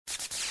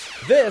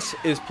This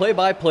is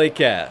Play-by-Play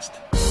Cast,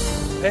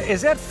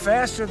 Is that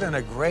faster than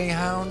a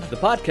Greyhound? the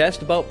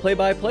podcast about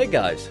play-by-play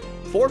guys,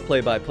 for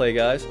play-by-play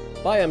guys,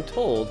 by, I'm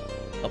told,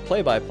 a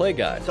play-by-play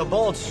guy. It's a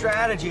bold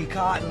strategy,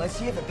 Cotton. Let's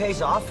see if it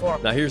pays off for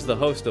him. Now here's the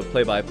host of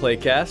Play-by-Play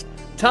Cast,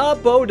 Tom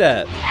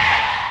Bodett.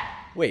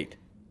 Wait,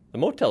 the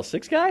Motel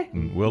 6 guy?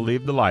 We'll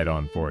leave the light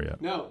on for you.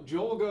 No,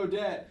 Joel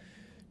Godet.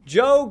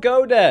 Joe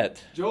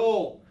Godet.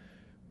 Joel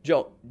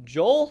Joel?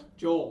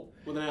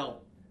 with an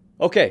L.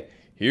 Okay,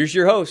 here's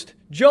your host,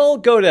 Joel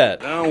Godet.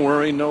 Don't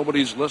worry,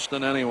 nobody's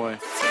listening anyway.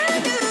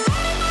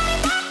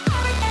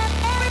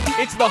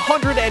 It's the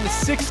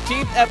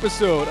 116th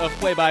episode of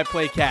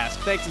Play-by-Play Cast.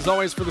 Thanks as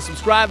always for the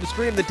subscribe, the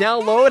stream, the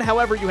download,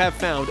 however you have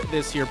found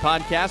this here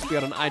podcast. We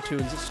got on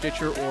iTunes,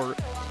 Stitcher, or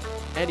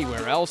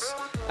anywhere else.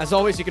 As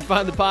always, you can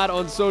find the pod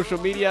on social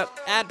media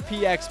at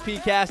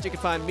PXPcast. You can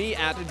find me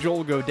at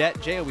Joel Godet,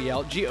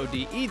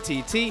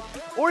 JoelGodett,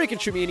 or you can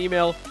shoot me an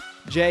email,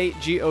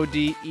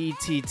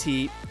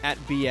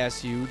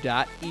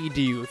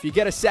 jgodett@bsu.edu. If you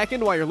get a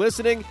second while you're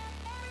listening,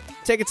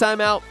 take a time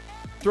out,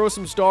 throw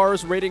some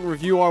stars, rating,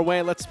 review our way.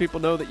 It lets people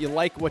know that you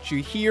like what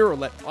you hear, or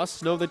let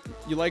us know that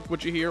you like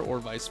what you hear, or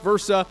vice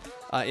versa.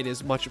 It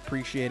is much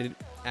appreciated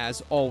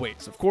as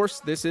always. Of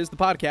course, this is the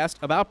podcast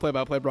about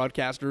play-by-play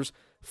broadcasters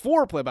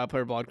for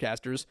play-by-play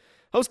broadcasters,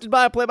 hosted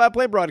by a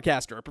play-by-play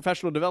broadcaster, a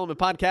professional development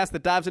podcast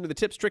that dives into the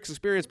tips, tricks,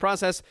 experience,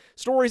 process,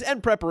 stories,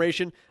 and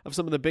preparation of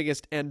some of the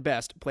biggest and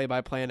best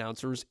play-by-play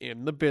announcers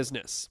in the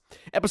business.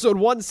 Episode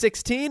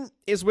 116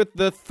 is with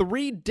the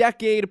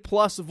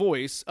 3-decade-plus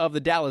voice of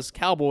the Dallas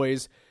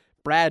Cowboys,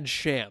 Brad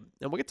Sham.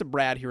 And we'll get to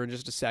Brad here in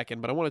just a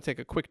second, but I want to take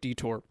a quick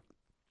detour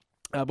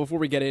before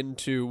we get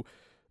into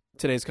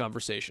today's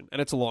conversation.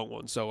 And it's a long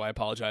one, so I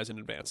apologize in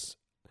advance.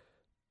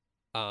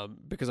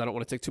 Because I don't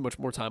want to take too much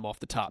more time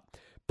off the top.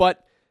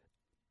 But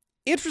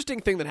interesting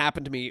thing that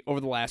happened to me over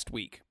the last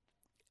week,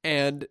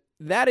 and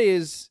that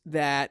is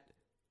that,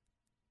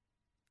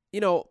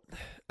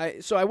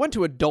 I went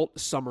to adult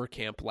summer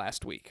camp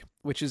last week,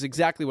 which is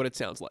exactly what it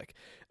sounds like.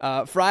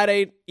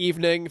 Friday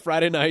evening,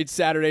 Friday night,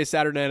 Saturday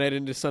night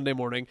into Sunday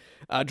morning,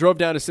 drove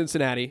down to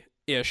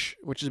Cincinnati-ish,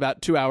 which is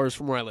about 2 hours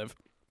from where I live,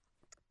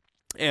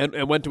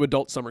 and went to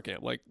adult summer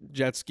camp, like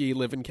jet ski,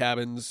 live in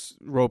cabins,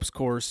 ropes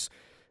course,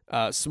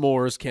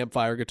 s'mores,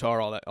 campfire,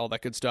 guitar, all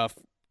that good stuff,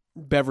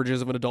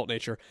 beverages of an adult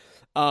nature,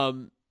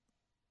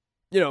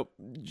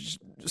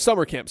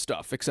 summer camp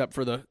stuff, except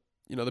for the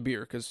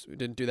beer, because we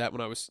didn't do that when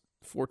I was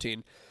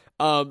 14.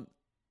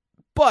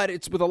 But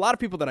it's with a lot of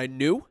people that I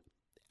knew,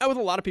 and with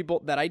a lot of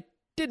people that I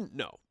didn't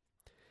know.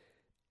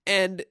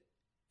 And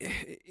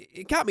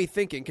it got me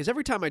thinking, because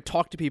every time I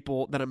talk to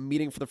people that I'm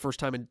meeting for the first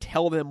time and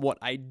tell them what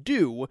I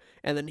do,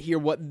 and then hear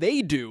what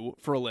they do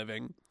for a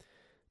living,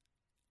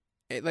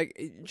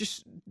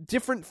 just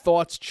different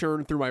thoughts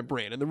churn through my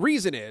brain. And the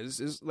reason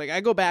is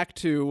I go back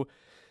to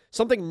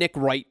something Nick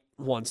Wright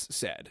once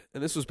said.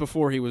 And this was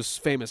before he was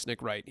famous,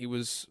 Nick Wright. He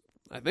was,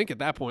 I think at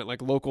that point,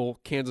 like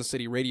local Kansas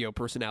City radio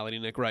personality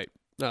Nick Wright.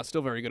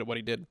 Still very good at what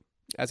he did,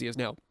 as he is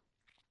now.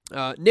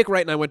 Nick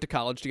Wright and I went to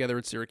college together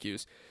at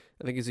Syracuse.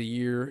 I think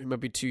he might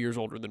be 2 years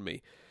older than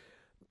me.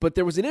 But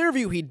there was an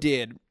interview he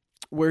did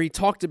where he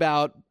talked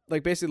about,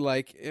 it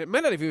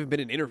might not have even been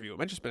an interview, it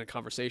might have just been a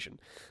conversation,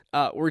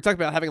 where he talked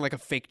about having like a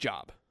fake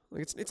job.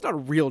 Like it's not a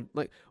real,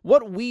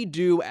 what we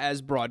do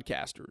as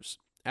broadcasters,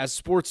 as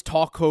sports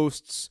talk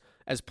hosts,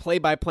 as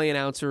play-by-play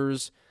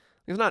announcers,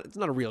 it's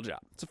not a real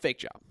job. It's a fake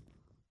job.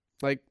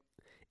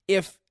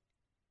 If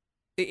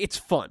it's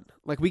fun,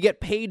 we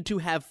get paid to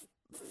have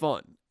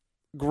fun,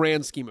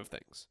 grand scheme of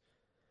things.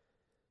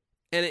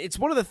 And it's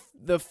one of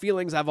the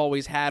feelings I've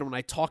always had when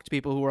I talk to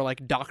people who are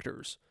like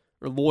doctors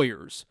or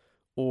lawyers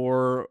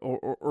or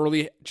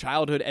early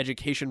childhood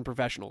education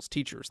professionals,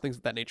 teachers, things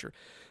of that nature.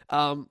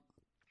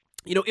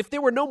 If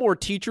there were no more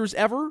teachers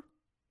ever,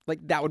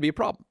 that would be a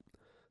problem.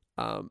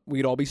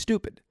 We'd all be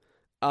stupid.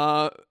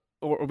 Or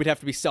we'd have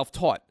to be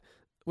self-taught,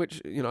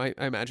 which, I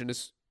imagine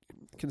is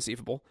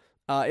conceivable.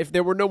 If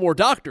there were no more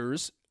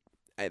doctors,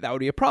 that would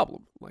be a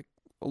problem.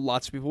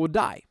 Lots of people would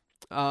die.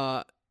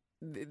 There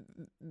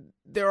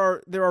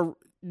are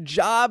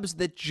jobs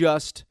that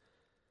just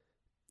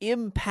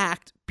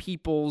impact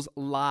people's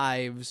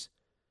lives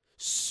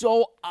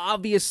so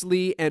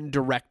obviously and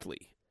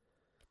directly.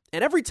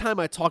 And every time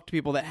I talk to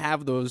people that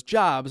have those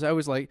jobs, I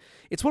always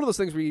it's one of those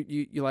things where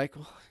you're like,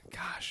 oh,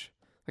 gosh,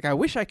 I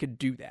wish I could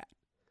do that.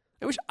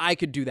 I wish I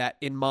could do that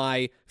in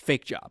my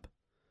fake job.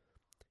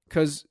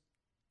 Because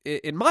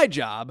in my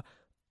job,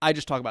 I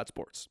just talk about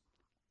sports.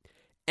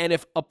 And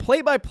if a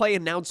play-by-play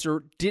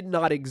announcer did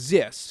not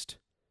exist,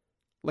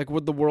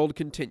 would the world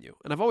continue?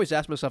 And I've always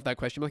asked myself that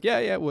question. Yeah,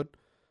 it would.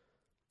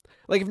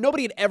 If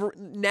nobody had ever,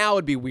 now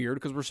it'd be weird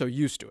because we're so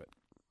used to it.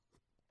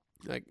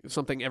 If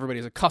something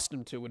everybody's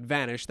accustomed to would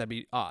vanish, that'd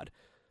be odd.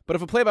 But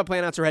if a play-by-play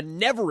announcer had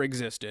never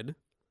existed,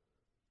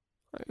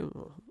 I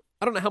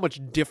don't know how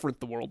much different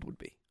the world would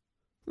be.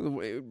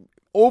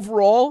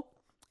 Overall,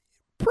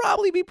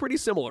 probably be pretty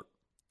similar.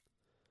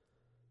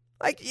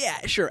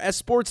 Yeah, sure. As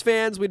sports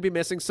fans, we'd be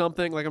missing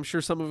something. I'm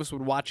sure some of us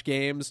would watch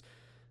games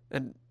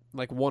and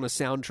like won a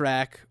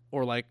soundtrack,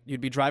 or like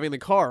you'd be driving the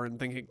car and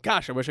thinking,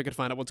 gosh, I wish I could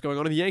find out what's going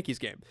on in the Yankees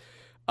game.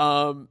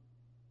 But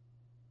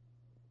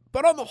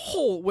on the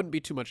whole, it wouldn't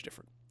be too much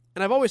different.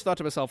 And I've always thought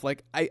to myself,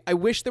 like, I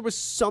wish there was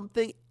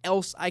something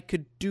else I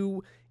could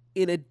do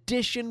in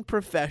addition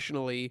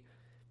professionally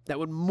that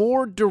would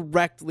more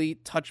directly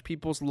touch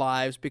people's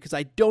lives, because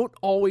I don't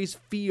always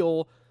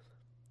feel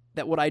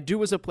that what I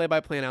do as a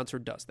play-by-play announcer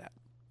does that.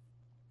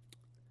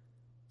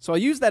 So I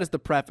use that as the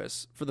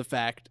preface for the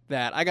fact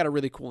that I got a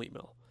really cool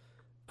email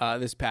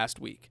this past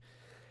week.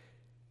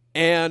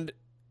 And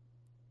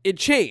it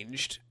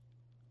changed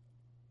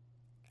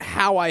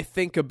how I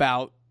think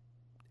about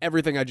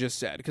everything I just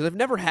said, because I've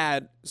never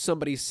had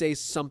somebody say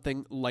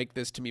something like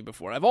this to me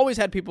before. I've always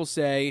had people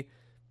say,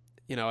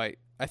 you know,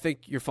 I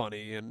think you're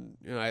funny, and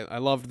you know, I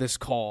loved this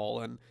call,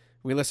 and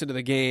we listened to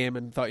the game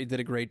and thought you did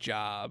a great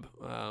job.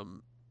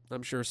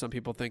 I'm sure some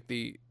people think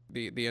the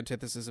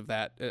antithesis of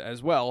that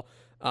as well.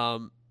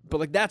 But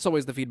like, that's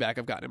always the feedback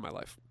I've gotten in my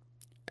life.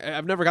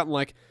 I've never gotten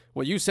like,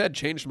 what you said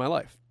changed my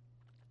life.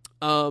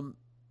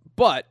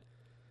 But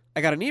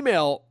I got an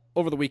email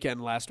over the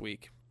weekend last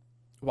week,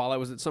 while I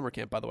was at summer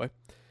camp, by the way,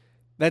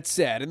 that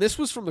said, and this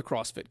was from the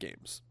CrossFit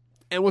Games.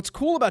 And what's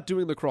cool about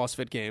doing the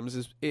CrossFit Games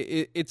is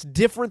it's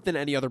different than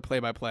any other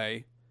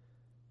play-by-play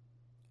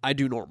I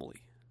do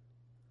normally.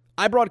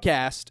 I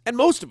broadcast, and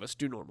most of us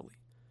do normally.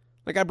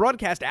 Like, I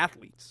broadcast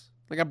athletes.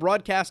 Like, I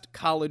broadcast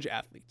college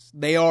athletes.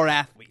 They are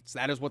athletes.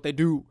 That is what they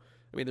do.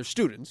 I mean, they're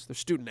students. They're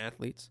student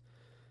athletes.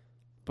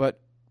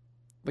 But,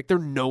 like, they're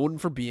known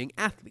for being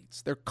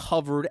athletes. They're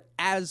covered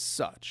as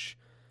such.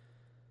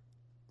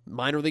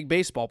 Minor league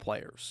baseball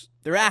players.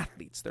 They're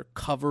athletes. They're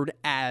covered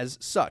as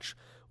such.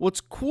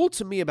 What's cool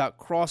to me about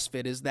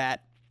CrossFit is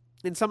that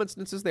in some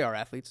instances they are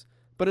athletes,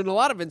 but in a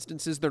lot of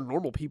instances they're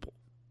normal people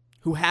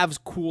who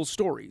have cool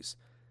stories,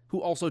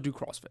 who also do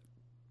CrossFit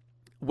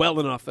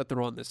well enough that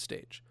they're on this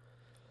stage.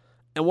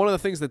 And one of the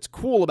things that's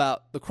cool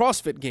about the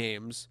CrossFit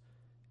Games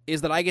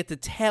is that I get to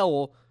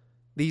tell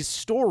these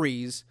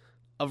stories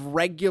of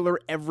regular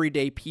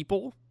everyday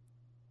people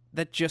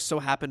that just so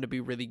happen to be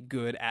really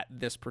good at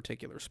this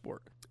particular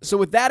sport. So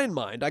with that in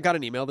mind, I got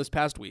an email this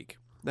past week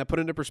that put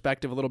into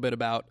perspective a little bit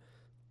about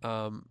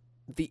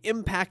the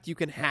impact you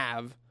can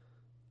have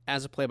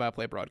as a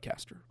play-by-play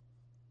broadcaster,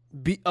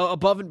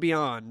 above and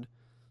beyond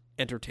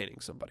entertaining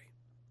somebody.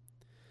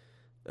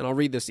 And I'll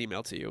read this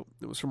email to you.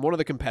 It was from one of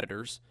the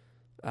competitors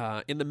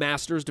in the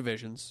Masters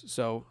divisions,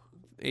 so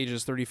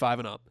ages 35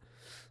 and up.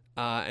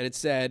 And it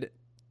said,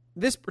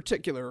 this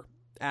particular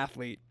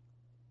athlete,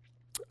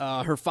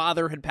 her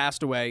father had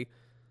passed away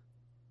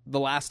the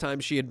last time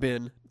she had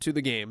been to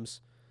the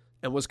games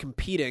and was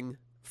competing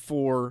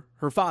for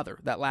her father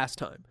that last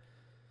time.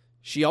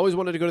 She always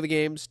wanted to go to the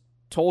games,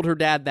 told her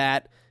dad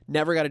that,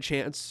 never got a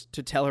chance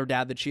to tell her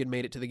dad that she had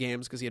made it to the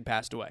games because he had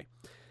passed away.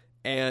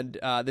 And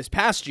this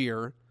past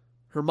year,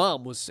 her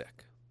mom was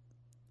sick.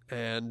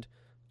 And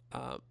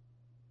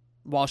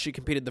while she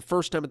competed the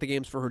first time at the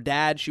games for her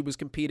dad, she was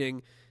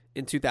competing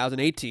in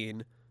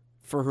 2018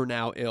 for her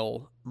now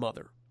ill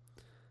mother.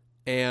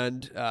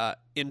 And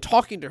in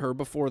talking to her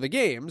before the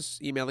games,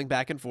 emailing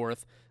back and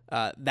forth,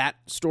 that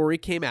story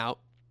came out,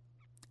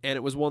 and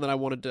it was one that I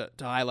wanted to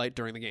highlight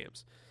during the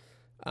games.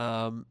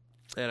 And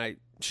I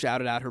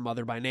shouted out her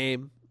mother by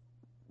name,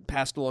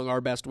 passed along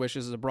our best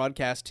wishes as a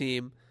broadcast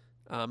team,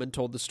 and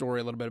told the story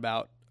a little bit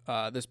about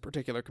this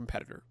particular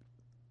competitor.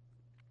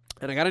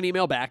 And I got an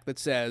email back that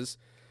says,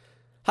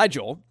 "Hi,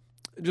 Joel.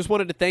 Just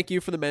wanted to thank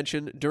you for the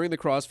mention during the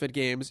CrossFit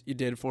Games you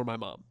did for my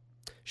mom.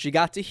 She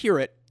got to hear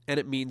it, and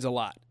it means a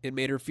lot. It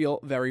made her feel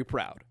very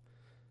proud.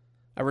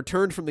 I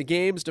returned from the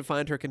games to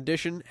find her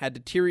condition had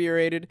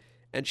deteriorated,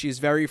 and she's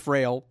very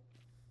frail,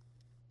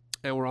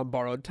 and we're on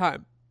borrowed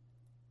time.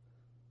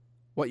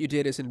 What you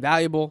did is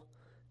invaluable,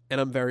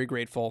 and I'm very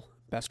grateful.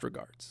 Best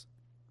regards."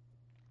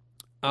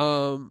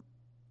 And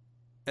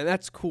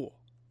that's cool.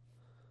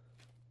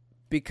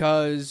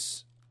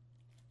 Because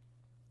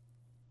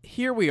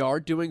here we are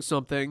doing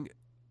something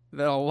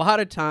that a lot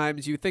of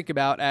times you think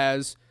about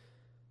as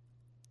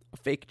a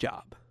fake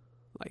job.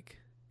 Like,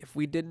 if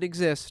we didn't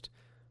exist,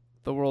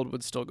 the world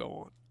would still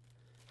go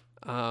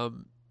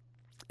on.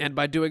 And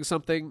by doing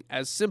something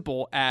as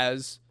simple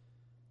as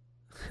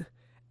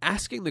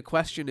asking the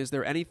question, is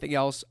there anything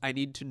else I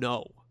need to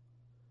know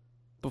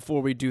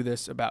before we do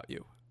this about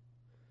you?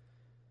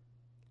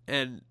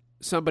 And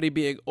somebody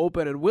being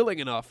open and willing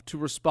enough to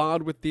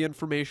respond with the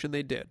information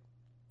they did.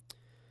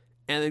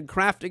 And then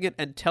crafting it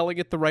and telling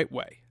it the right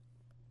way.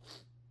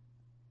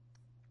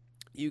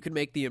 You can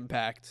make the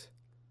impact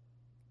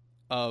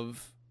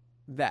of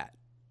that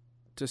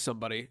to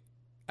somebody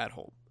at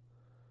home.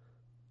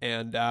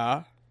 And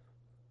I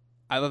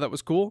thought that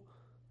was cool.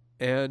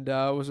 And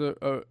it was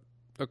a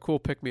cool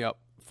pick-me-up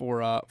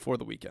for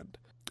the weekend.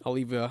 I'll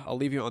leave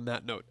you on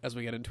that note as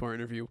we get into our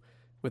interview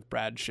with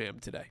Brad Sham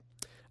today.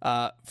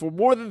 For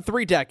more than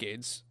 3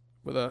 decades,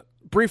 with a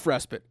brief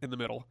respite in the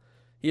middle,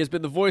 he has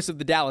been the voice of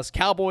the Dallas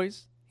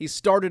Cowboys. He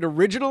started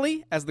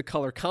originally as the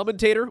color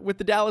commentator with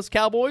the Dallas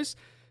Cowboys.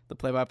 The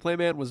play-by-play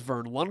man was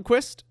Vern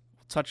Lundquist.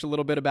 We'll touch a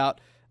little bit about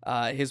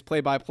his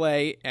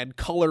play-by-play and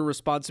color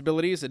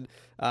responsibilities and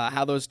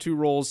how those two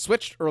roles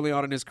switched early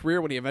on in his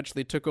career when he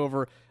eventually took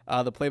over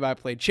the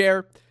play-by-play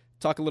chair.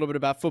 Talk a little bit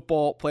about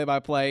football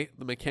play-by-play,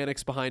 the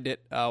mechanics behind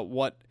it,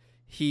 what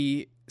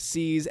he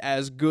sees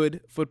as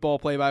good football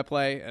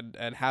play-by-play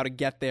and how to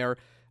get there.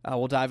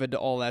 We'll dive into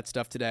all that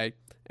stuff today.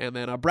 And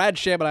then Brad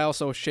Sham and I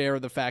also share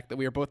the fact that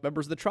we are both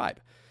members of the Tribe.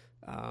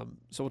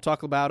 So we'll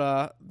talk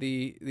about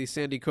the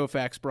Sandy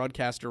Koufax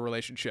broadcaster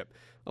relationship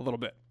a little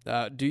bit.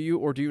 Do you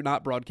or do you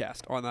not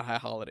broadcast on the high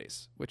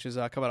holidays, which is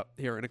coming up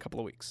here in a couple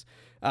of weeks?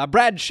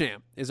 Brad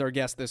Sham is our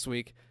guest this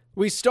week.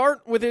 We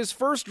start with his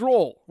first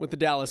role with the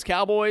Dallas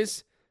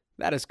Cowboys.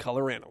 That is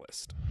color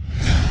analyst.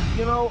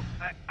 You know,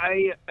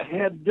 I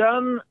had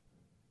done,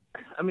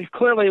 I mean,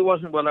 clearly it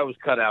wasn't what I was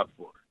cut out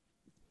for.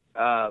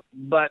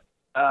 But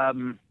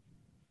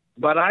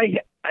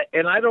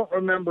I don't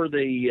remember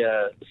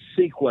the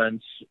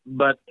sequence,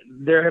 but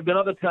there have been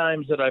other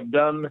times that I've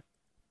done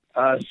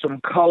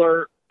some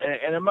color,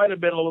 and it might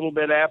have been a little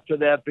bit after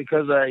that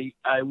because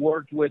I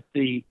worked with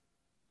the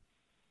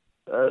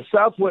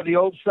the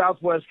old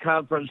Southwest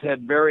Conference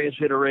had various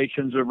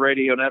iterations of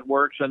radio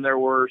networks, and there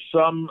were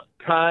some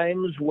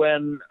times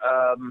when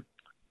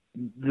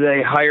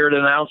they hired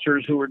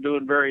announcers who were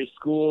doing various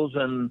schools,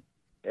 and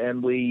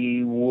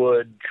we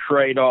would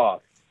trade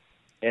off.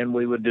 And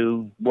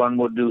one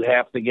would do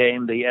half the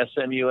game. The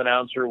SMU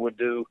announcer would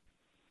do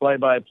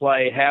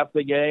play-by-play half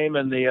the game,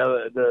 and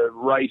the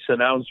Rice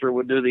announcer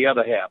would do the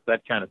other half,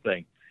 that kind of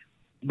thing.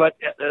 But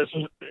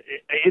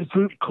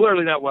it's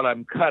clearly not what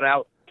I'm cut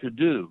out to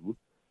do.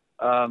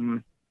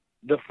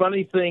 The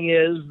funny thing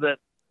is that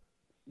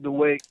the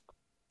way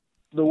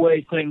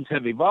things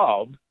have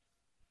evolved,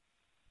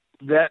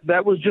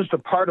 that was just a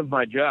part of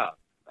my job.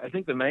 I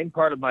think the main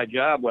part of my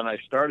job when I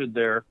started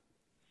there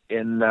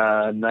in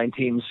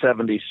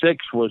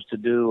 1976 was to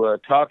do a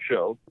talk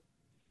show,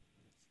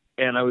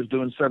 and I was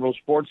doing several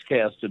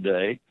sportscasts a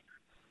day,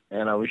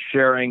 and I was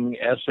sharing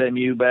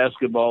SMU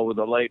basketball with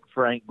the late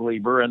Frank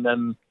Gleber, and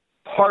then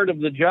part of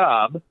the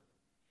job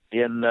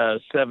in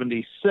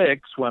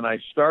 76 when I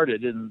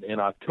started in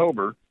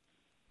October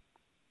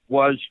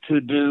was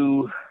to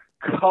do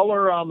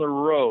color on the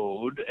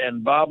road,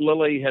 and Bob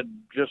Lilly had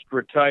just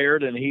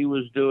retired, and he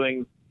was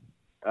doing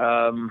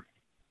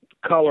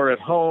color at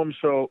home,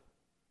 so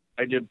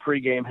I did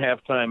pregame,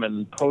 halftime,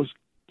 and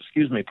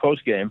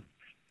postgame.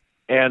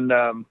 And,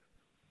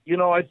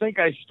 I think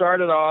I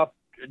started off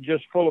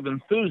just full of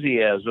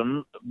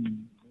enthusiasm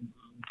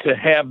to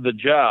have the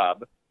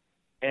job.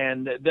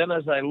 And then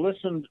as I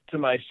listened to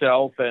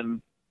myself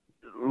and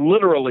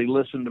literally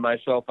listened to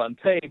myself on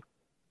tape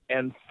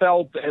and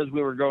felt as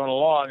we were going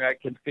along, I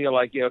could feel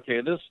like,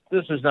 okay, this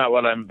is not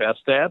what I'm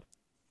best at.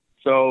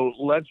 So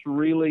let's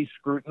really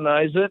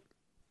scrutinize it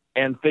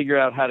and figure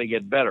out how to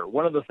get better.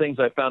 One of the things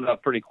I found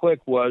out pretty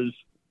quick was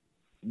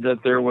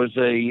that there was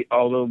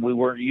although we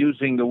weren't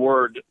using the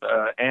word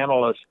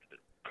analyst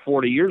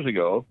 40 years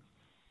ago,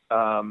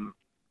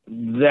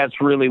 that's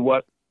really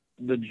what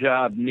the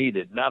job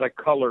needed, not a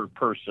color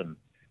person.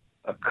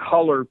 A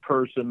color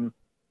person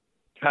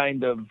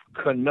kind of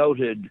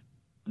connoted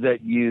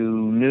that you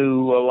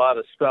knew a lot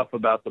of stuff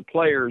about the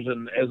players.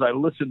 And as I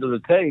listened to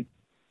the tape,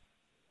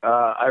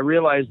 I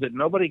realized that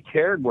nobody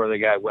cared where the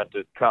guy went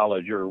to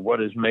college or what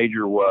his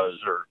major was,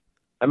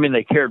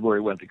 they cared where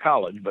he went to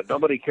college, but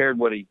nobody cared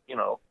what he,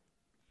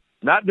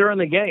 not during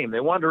the game. They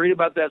wanted to read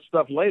about that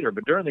stuff later,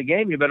 but during the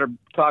game, you better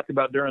talk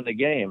about during the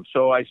game.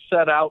 So I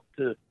set out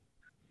to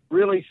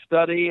really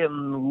study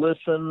and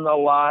listen a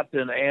lot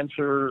and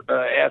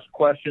ask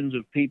questions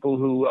of people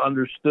who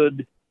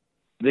understood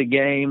the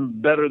game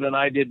better than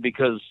I did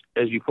because,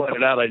 as you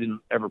pointed out, I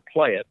didn't ever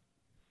play it.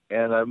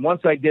 And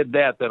once I did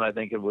that, then I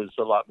think it was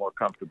a lot more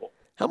comfortable.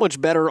 How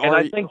much better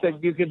are you? I think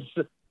that you could,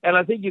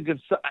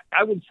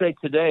 I would say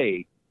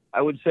today,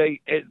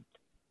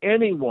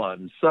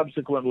 anyone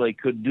subsequently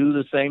could do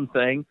the same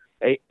thing.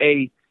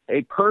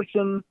 A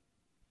person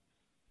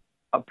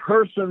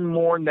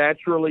more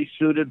naturally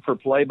suited for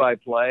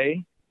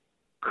play-by-play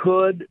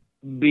could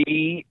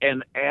be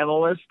an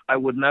analyst. I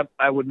would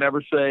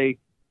never say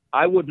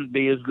I wouldn't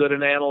be as good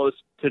an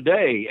analyst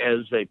today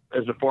as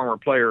a former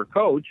player or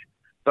coach,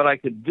 but I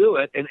could do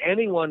it, and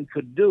anyone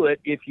could do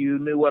it if you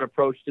knew what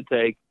approach to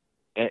take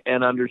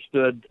and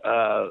understood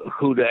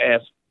who to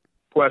ask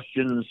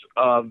questions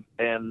of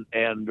and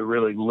to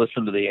really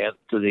listen to the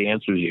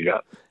answers you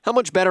got. How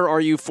much better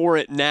are you for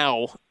it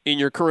now in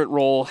your current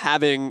role,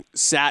 having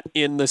sat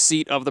in the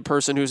seat of the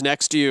person who's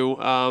next to you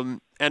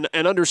and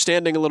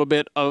understanding a little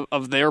bit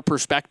of their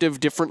perspective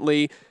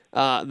differently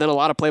than a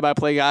lot of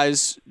play-by-play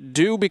guys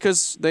do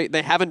because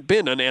they haven't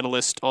been an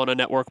analyst on a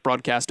network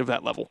broadcast of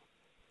that level?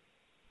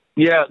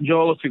 Yeah,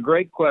 Joel, it's a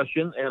great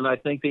question, and I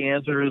think the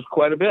answer is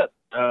quite a bit.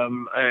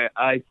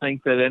 I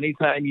think that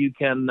anytime you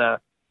can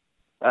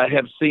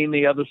have seen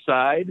the other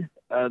side,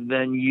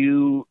 then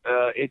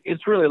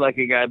it's really like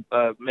a guy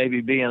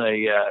maybe being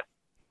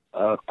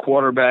a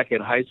quarterback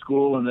in high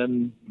school and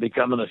then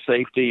becoming a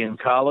safety in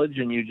college,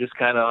 and you just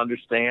kind of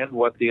understand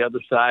what the other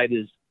side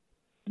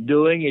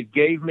doing. It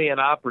gave me an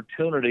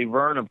opportunity.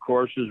 Vern, of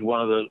course, is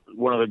one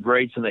of the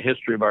greats in the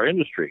history of our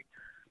industry.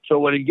 So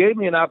what it gave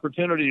me an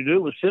opportunity to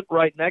do was sit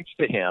right next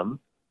to him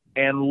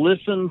and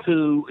listen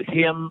to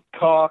him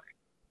talk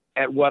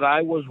at what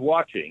I was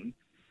watching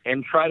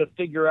and try to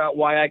figure out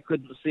why I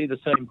couldn't see the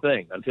same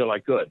thing until I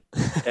could.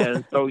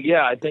 And so,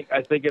 yeah, I think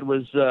it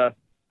was a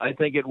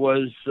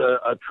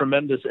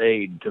tremendous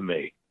aid to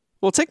me.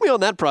 Well, take me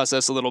on that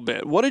process a little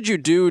bit. What did you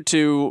do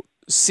to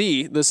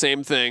see the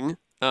same thing?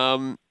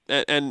 And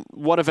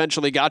what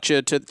eventually got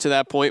you to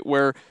that point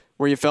where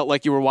you felt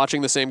like you were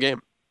watching the same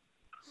game?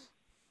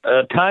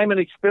 Time and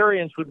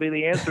experience would be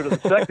the answer to the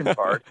second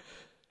part.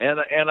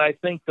 And I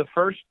think the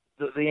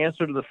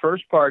answer to the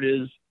first part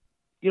is,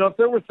 if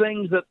there were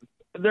things that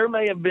there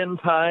may have been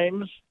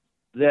times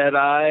that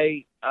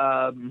I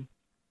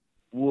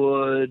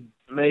would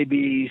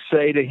maybe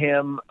say to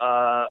him,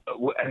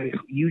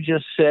 you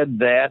just said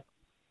that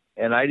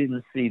and I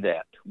didn't see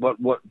that.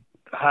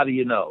 How do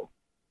you know?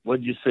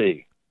 What'd you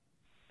see?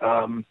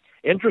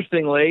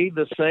 Interestingly,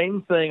 the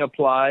same thing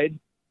applied.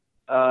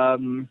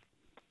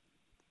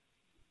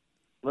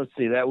 Let's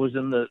see, that was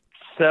in the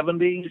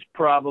 70s,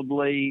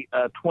 probably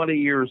 20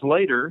 years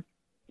later,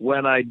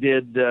 when I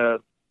did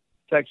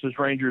Texas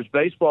Rangers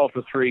baseball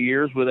for 3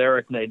 years with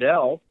Eric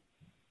Nadel,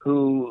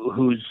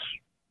 who's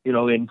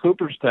in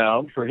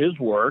Cooperstown for his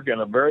work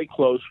and a very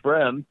close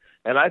friend.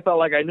 And I felt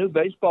like I knew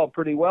baseball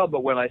pretty well,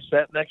 but when I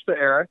sat next to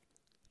Eric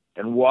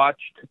and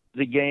watched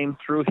the game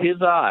through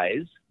his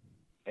eyes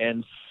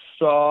and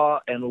saw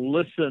and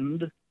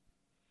listened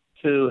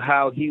to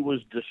how he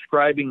was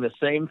describing the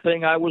same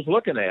thing I was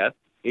looking at,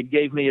 it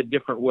gave me a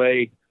different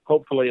way,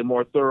 hopefully a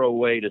more thorough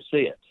way to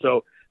see it.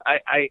 So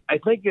I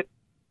think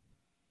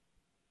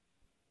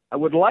I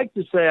would like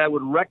to say I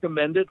would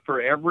recommend it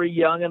for every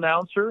young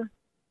announcer,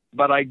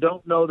 but I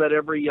don't know that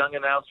every young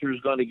announcer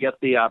is going to get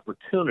the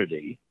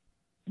opportunity,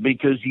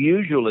 because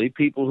usually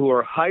people who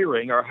are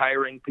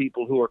hiring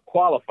people who are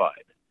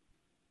qualified.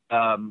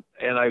 And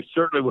I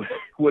certainly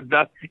would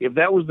not, if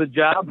that was the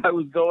job I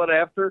was going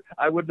after,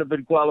 I wouldn't have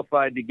been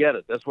qualified to get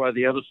it. That's why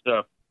the other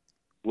stuff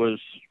was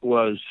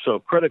so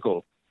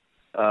critical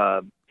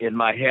in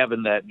my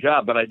having that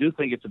job. But I do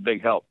think it's a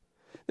big help.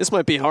 This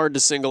might be hard to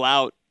single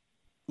out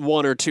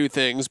one or two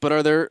things, but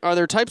are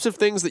there types of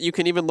things that you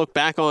can even look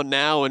back on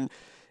now and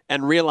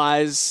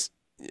realize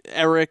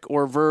Eric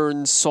or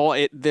Vern saw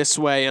it this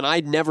way, and I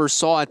never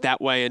saw it that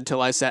way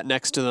until I sat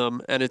next to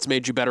them, and it's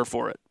made you better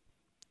for it?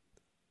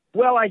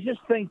 Well, I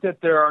just think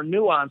that there are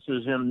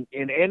nuances in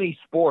any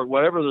sport,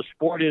 whatever the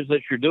sport is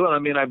that you're doing. I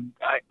mean, I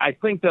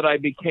think that I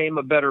became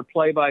a better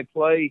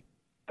play-by-play.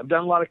 I've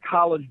done a lot of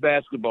college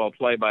basketball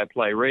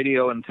play-by-play,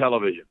 radio and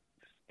television.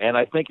 And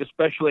I think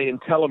especially in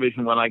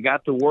television, when I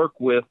got to work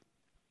with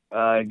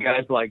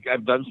guys like,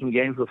 I've done some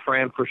games with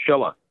Fran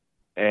Fraschilla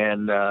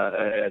and,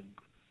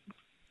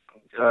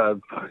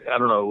 John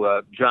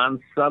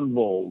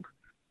Sundvold,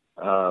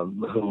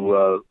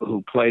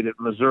 who played at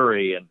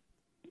Missouri. And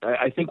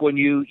I think when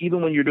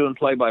you're doing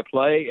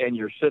play-by-play and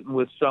you're sitting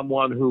with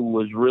someone who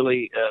was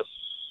really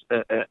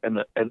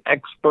an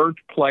expert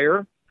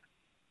player,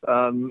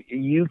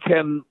 you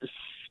can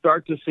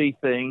start to see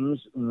things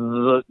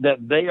that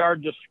they are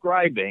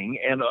describing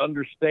and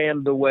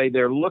understand the way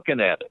they're looking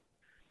at it.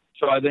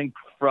 So I think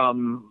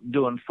from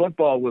doing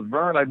football with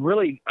Vern, I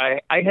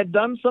had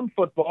done some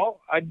football.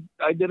 I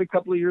did a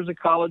couple of years of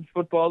college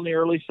football in the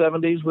early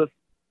 70s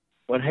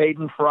when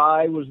Hayden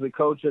Fry was the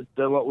coach at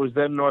what was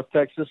then North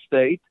Texas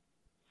State.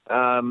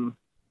 I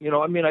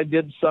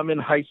did some in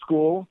high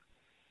school,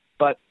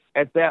 but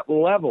at that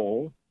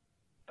level,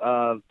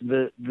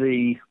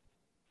 the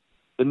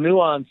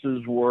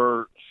nuances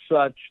were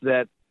such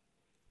that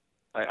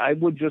I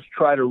would just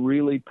try to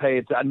really pay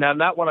attention. Now,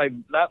 not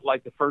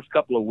like the first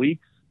couple of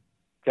weeks,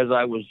 because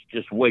I was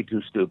just way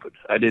too stupid.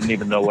 I didn't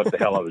even know what the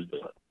hell I was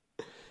doing.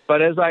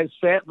 But as I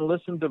sat and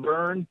listened to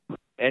Vern,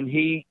 and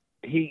he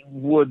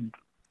would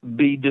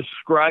be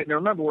describing. Now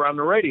remember, we're on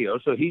the radio,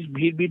 so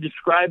he'd be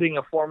describing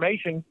a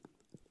formation,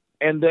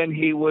 and then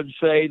he would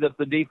say that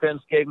the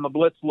defense gave him a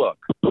blitz look.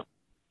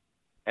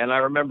 And I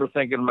remember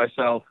thinking to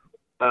myself,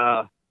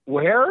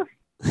 where?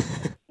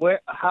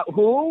 How,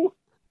 who?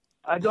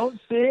 I don't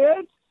see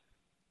it.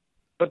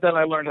 But then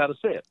I learned how to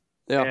see it.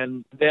 Yeah.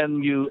 And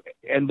then you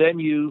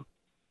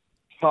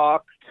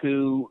talk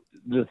to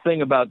the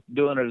thing about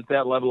doing it at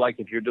that level, like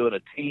if you're doing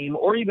a team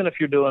or even if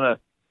you're doing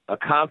a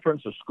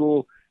conference, a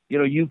school,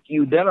 you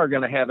then are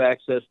going to have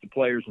access to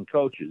players and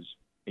coaches,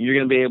 and you're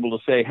going to be able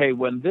to say, hey,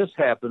 when this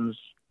happens,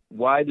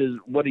 what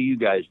do you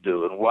guys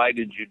do? And why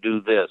did you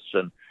do this?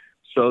 And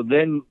so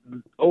then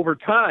over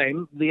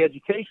time, the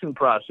education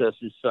process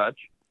is such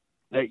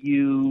that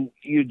you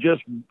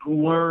just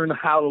learn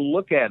how to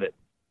look at it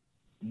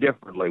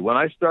differently. When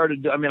I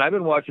started, I've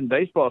been watching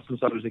baseball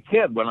since I was a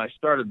kid. When I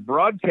started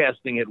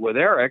broadcasting it with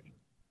Eric,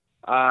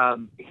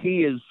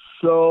 he is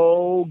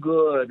so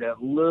good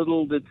at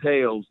little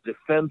details,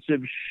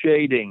 defensive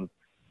shading.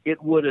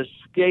 It would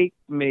escape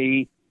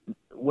me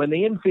when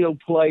the infield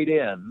played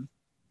in.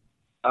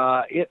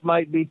 It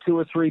might be 2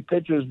 or 3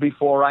 pitches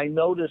before I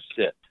noticed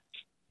it.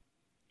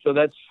 So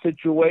that's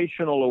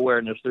situational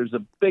awareness. There's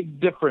a big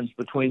difference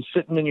between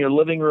sitting in your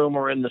living room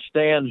or in the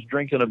stands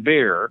drinking a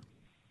beer,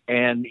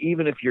 and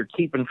even if you're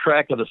keeping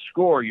track of the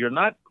score, you're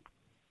not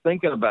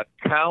thinking about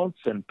counts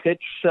and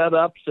pitch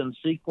setups and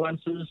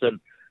sequences,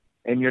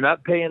 and you're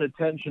not paying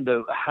attention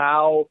to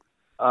how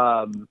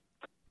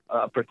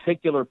a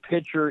particular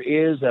pitcher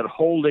is at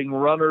holding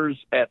runners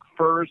at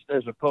first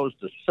as opposed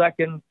to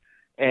second,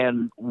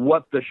 and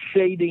what the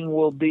shading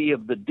will be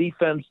of the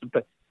defense.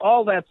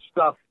 All that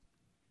stuff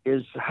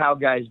is how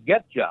guys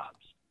get jobs.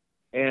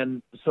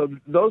 And so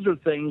those are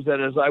things that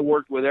as I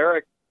worked with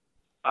Eric,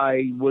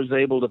 I was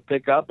able to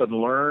pick up and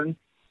learn,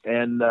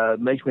 and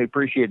makes me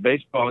appreciate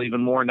baseball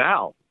even more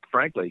now,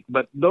 frankly.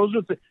 But those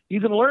are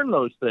you can learn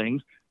those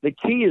things. The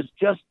key is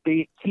just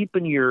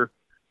keeping your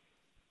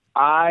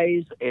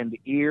eyes and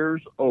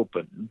ears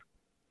open,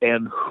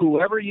 and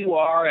whoever you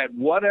are at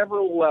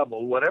whatever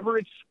level, whatever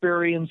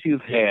experience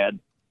you've had,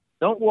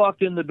 don't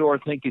walk in the door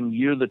thinking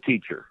you're the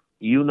teacher.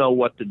 You know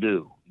what to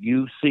do.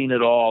 You've seen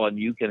it all and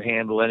you can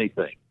handle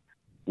anything.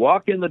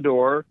 Walk in the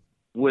door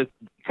with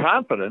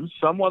confidence.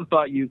 Someone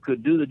thought you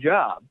could do the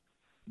job,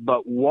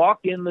 but walk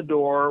in the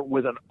door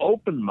with an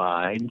open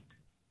mind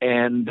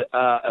and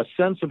a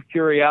sense of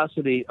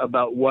curiosity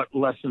about what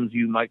lessons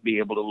you might be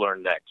able to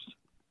learn next.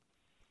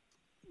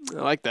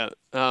 I like that.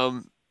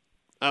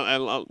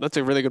 That's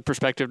a really good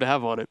perspective to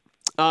have on it.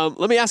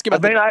 Let me ask you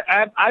about.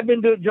 I've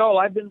been doing, Joel.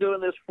 I've been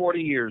doing this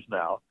 40 years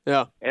now.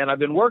 Yeah, and I've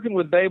been working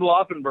with Babe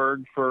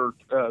Laufenberg for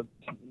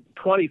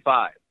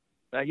 25.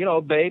 Now,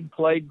 Babe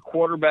played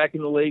quarterback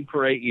in the league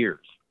for 8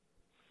 years,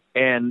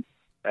 and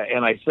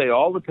I say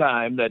all the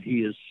time that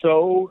he is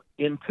so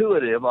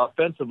intuitive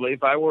offensively.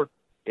 If I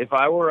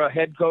were a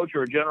head coach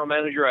or a general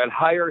manager, I'd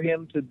hire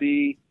him to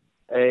be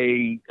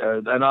an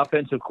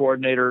offensive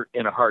coordinator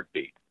in a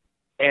heartbeat.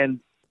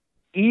 And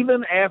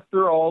even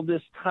after all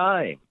this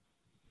time,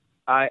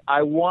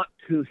 I want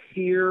to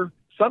hear.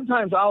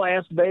 Sometimes I'll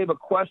ask Babe a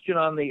question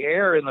on the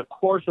air in the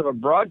course of a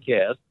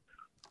broadcast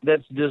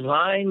that's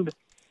designed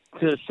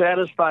to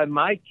satisfy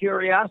my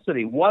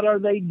curiosity. What are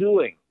they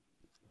doing?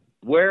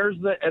 Where's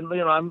the? And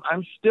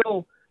I'm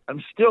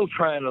still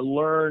trying to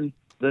learn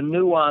the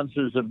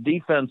nuances of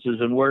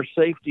defenses and where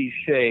safeties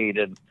shade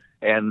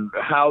and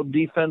how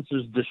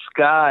defenses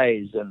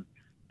disguise. And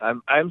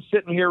I'm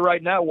sitting here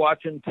right now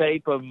watching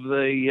tape of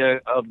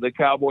the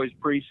Cowboys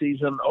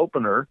preseason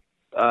opener,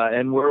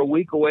 and we're a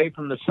week away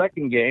from the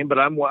second game. But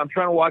I'm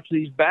trying to watch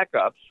these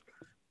backups,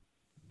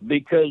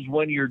 because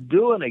when you're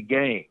doing a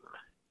game,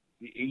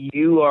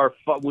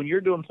 when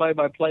you're doing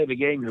play-by-play of a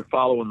game, you're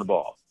following the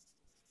ball.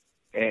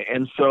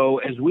 And so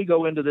as we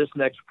go into this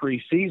next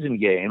preseason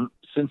game,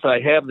 since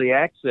I have the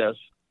access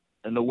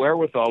and the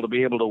wherewithal to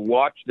be able to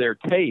watch their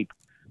tape,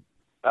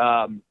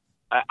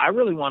 I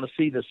really want to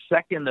see the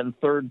second and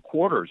third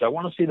quarters. I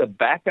want to see the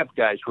backup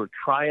guys who are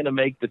trying to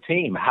make the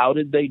team. How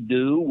did they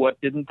do? What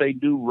didn't they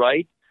do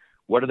right?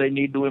 What do they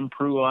need to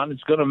improve on?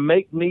 It's going to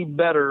make me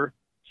better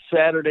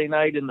Saturday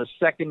night in the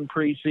second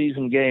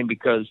preseason game,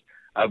 because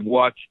I've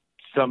watched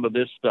some of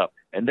this stuff.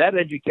 And that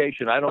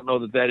education, I don't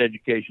know that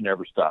education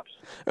ever stops.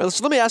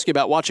 So let me ask you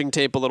about watching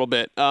tape a little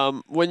bit.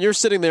 When you're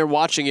sitting there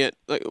watching it,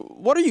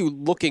 what are you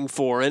looking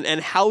for,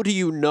 and how do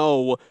you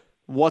know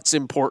what's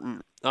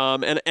important?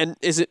 And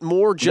is it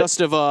more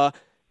just of a,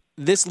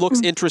 this looks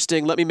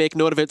interesting, let me make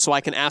note of it so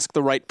I can ask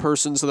the right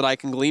person so that I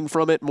can glean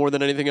from it, more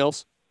than anything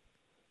else?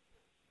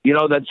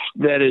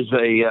 That is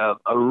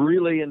a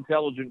really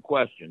intelligent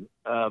question,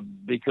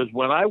 because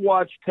when I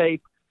watch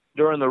tape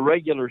during the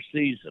regular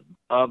season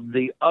of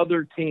the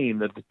other team,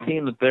 the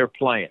team that they're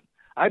playing,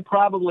 I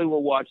probably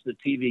will watch the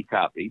TV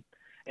copy.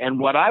 And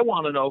what I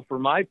want to know for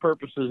my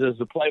purposes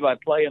as a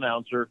play-by-play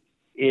announcer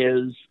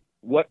is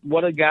what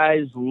do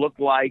guys look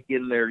like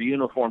in their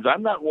uniforms.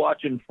 I'm not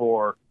watching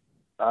for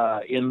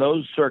in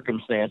those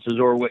circumstances,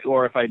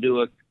 or if I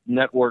do a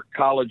network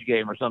college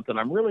game or something,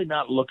 I'm really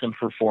not looking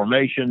for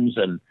formations.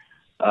 And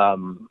I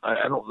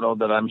don't know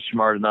that I'm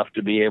smart enough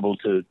to be able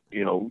to,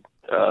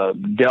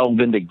 delve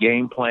into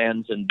game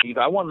plans and deep.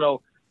 I want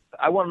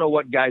to know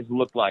what guys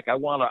look like.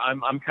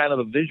 I'm kind of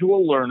a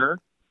visual learner,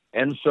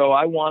 and so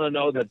I want to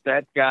know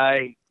that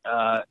guy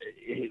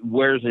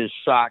wears his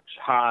socks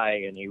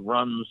high and he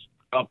runs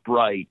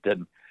upright.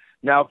 And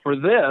now for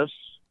this,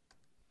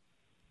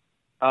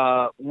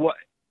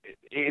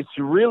 it's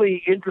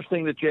really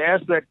interesting that you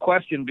asked that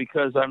question,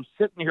 because I'm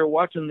sitting here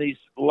watching these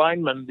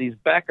linemen, these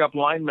backup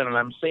linemen, and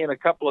I'm seeing a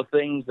couple of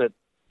things that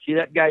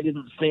guy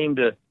didn't seem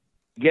to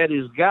get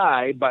his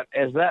guy, but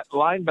as that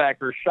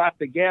linebacker shot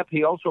the gap,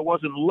 he also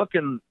wasn't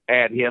looking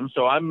at him.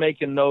 So I'm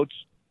making notes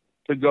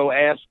to go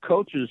ask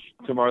coaches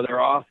tomorrow. They're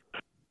off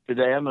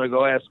today. I'm going to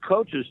go ask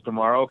coaches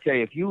tomorrow.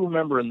 Okay, if you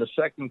remember in the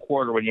second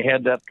quarter when you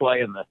had that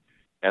play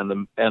and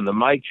the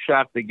Mike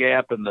shot the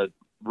gap and the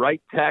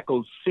right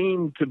tackle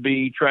seemed to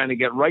be trying to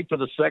get right to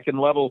the second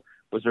level,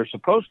 was there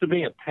supposed to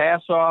be a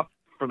pass off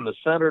from the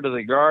center to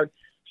the guard?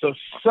 So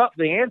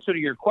the answer to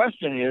your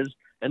question is,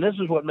 and this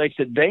is what makes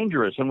it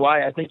dangerous and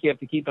why I think you have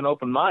to keep an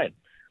open mind.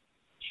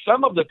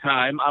 Some of the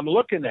time I'm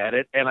looking at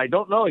it and I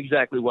don't know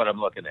exactly what I'm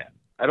looking at.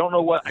 I don't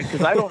know what,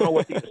 because I don't know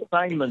what the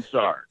assignments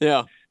are.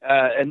 Yeah.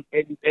 And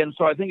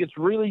so I think it's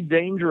really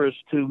dangerous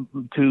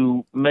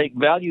to make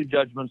value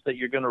judgments that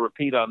you're going to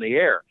repeat on the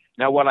air.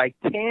 Now, what I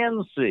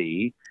can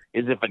see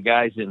is if a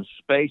guy's in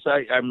space.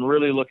 I'm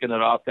really looking at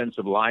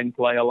offensive line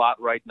play a lot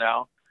right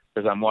now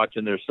because I'm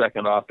watching their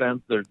second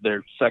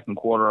second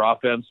quarter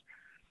offense.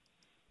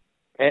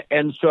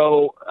 And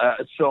so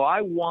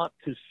I want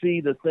to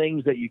see the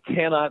things that you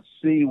cannot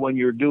see when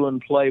you're doing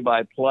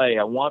play-by-play.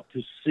 I want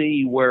to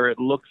see where it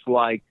looks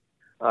like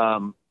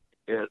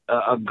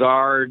a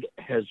guard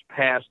has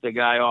passed a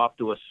guy off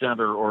to a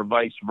center or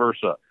vice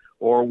versa,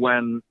 or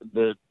when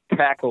the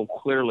tackle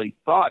clearly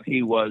thought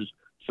he was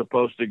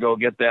supposed to go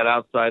get that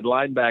outside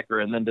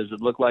linebacker, and then does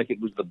it look like it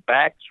was the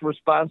back's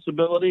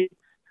responsibility to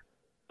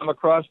come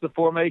across the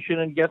formation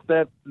and get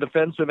that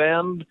defensive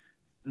end?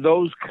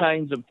 Those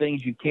kinds of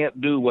things you can't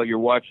do while you're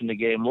watching the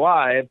game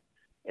live.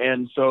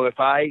 And so if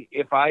I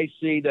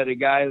see that a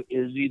guy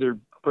is either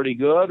pretty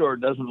good or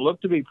doesn't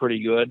look to be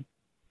pretty good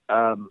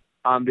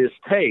on this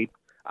tape,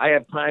 I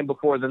have time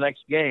before the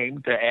next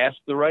game to ask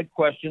the right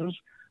questions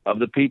of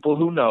the people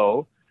who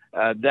know.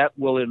 That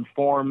will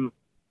inform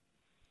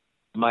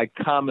my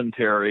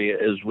commentary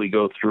as we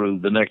go through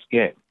the next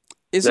game.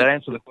 Does that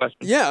answer the question?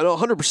 Yeah, no,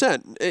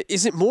 100%.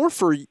 Is it more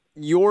for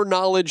your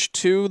knowledge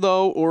too,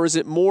 though, or is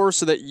it more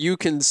so that you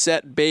can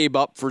set Babe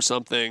up for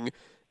something?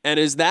 And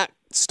is that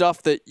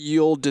stuff that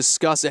you'll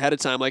discuss ahead of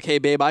time? Like, hey,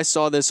 Babe, I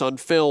saw this on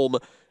film.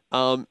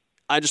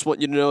 I just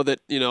want you to know that,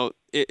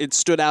 it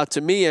stood out to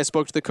me. I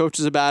spoke to the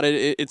coaches about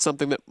it. It's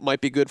something that might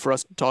be good for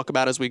us to talk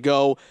about as we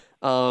go,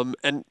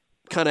 and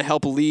kind of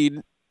help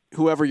lead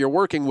whoever you're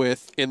working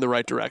with in the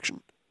right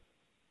direction.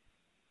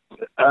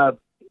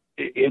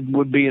 It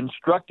would be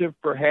instructive,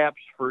 perhaps,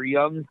 for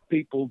young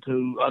people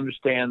to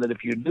understand that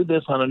if you do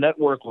this on a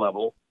network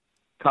level,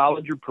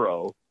 college or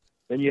pro,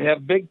 then you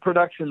have big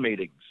production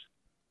meetings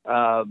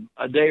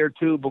a day or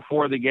two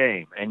before the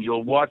game, and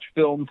you'll watch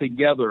film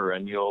together,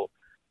 and you'll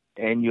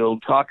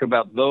talk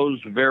about those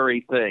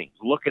very things.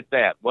 Look at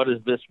that. What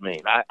does this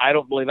mean? I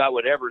don't believe I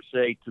would ever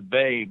say to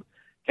Babe,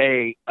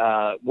 hey,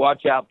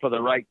 watch out for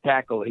the right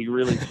tackle. He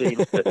really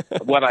seems to.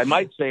 What I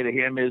might say to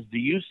him is, do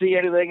you see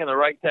anything in the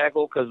right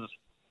tackle? Because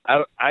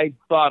I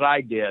thought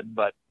I did,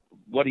 but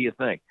what do you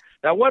think?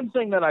 Now, one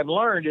thing that I've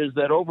learned is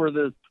that over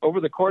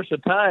the course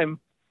of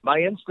time, my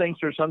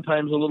instincts are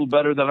sometimes a little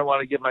better than I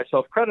want to give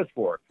myself credit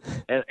for,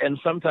 and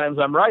sometimes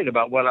I'm right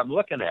about what I'm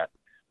looking at.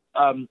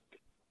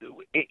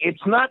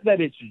 It's not that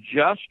it's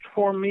just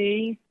for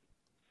me,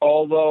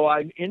 although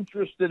I'm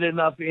interested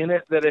enough in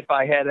it that if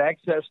I had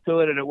access to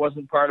it and it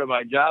wasn't part of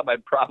my job,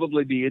 I'd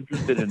probably be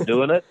interested in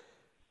doing it.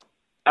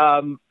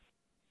 On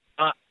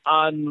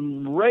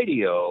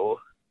radio,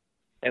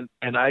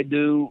 and I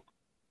do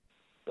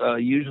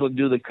usually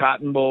do the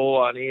Cotton Bowl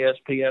on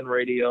ESPN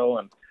radio,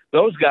 and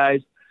those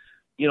guys,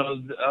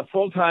 a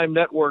full-time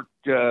network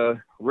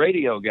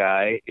radio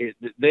guy,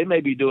 they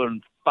may be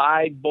doing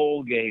 5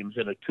 bowl games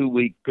in a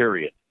 2-week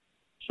period.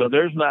 So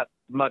there's not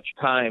much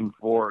time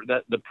for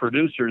that. The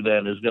producer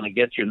then is going to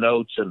get your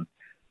notes, and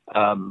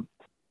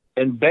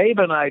Babe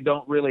and I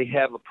don't really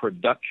have a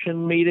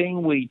production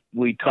meeting.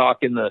 We talk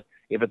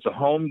if it's a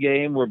home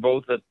game, we're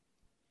both at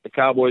the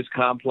Cowboys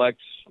complex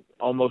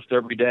almost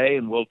every day,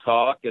 and we'll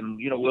talk, and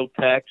we'll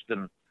text,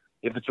 and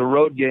if it's a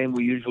road game,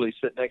 we usually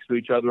sit next to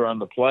each other on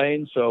the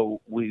plane,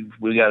 so we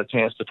got a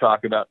chance to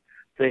talk about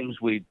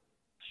things we've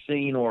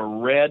seen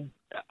or read.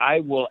 I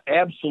will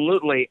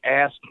absolutely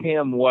ask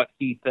him what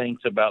he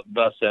thinks about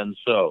thus and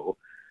so.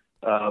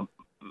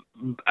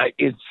 I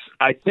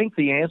think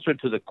the answer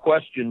to the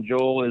question,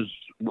 Joel, is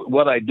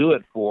what I do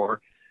it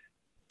for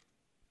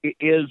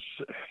is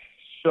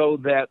so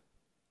that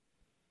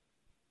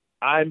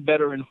I'm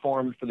better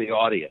informed for the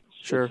audience.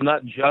 Sure. It's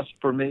not just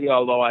for me,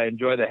 although I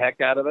enjoy the heck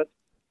out of it.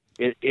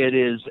 It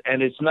is,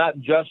 and it's not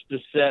just to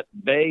set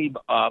Babe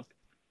up,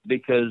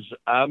 because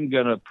I'm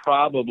going to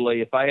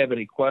probably, if I have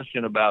any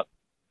question about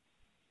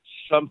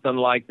something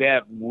like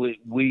that,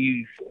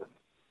 we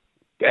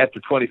after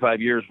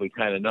 25 years, we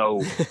kind of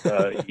know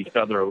each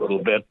other a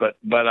little bit, but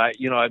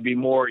I'd be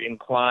more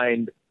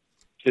inclined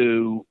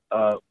to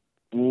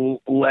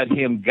let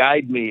him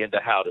guide me into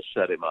how to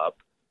set him up.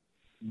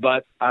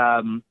 But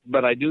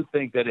I do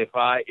think that if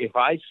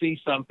I see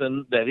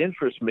something that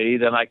interests me,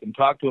 then I can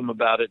talk to him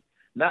about it,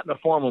 not in a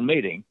formal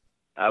meeting.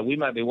 We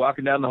might be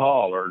walking down the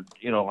hall or,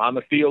 on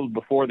the field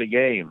before the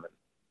game.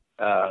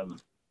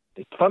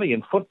 It's funny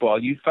in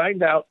football, you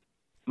find out,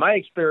 my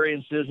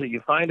experience is that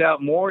you find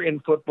out more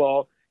in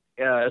football,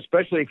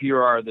 especially if you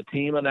are the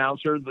team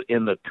announcer,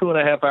 in the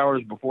 2.5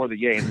 hours before the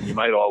game than you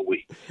might all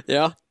week.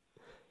 Yeah.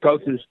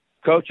 Coaches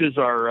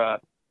are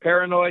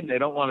paranoid, and they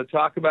don't want to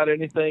talk about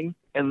anything.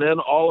 And then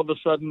all of a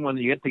sudden, when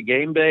you get to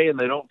game day and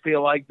they don't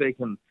feel like they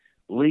can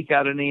leak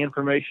out any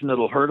information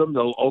that'll hurt them,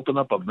 they'll open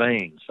up a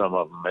vein, some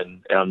of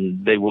them,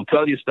 and they will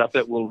tell you stuff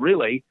that will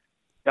really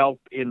help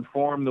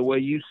inform the way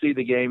you see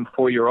the game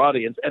for your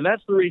audience. And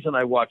that's the reason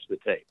I watch the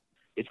tape.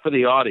 It's for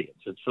the audience.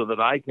 It's so that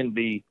I can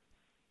be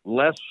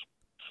less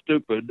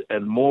stupid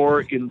and more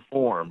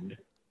informed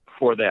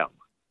for them.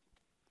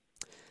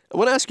 I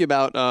want to ask you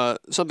about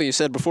something you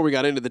said before we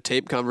got into the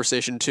tape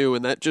conversation too,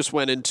 and that just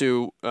went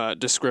into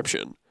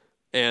description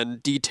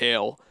and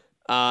detail.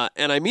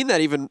 And I mean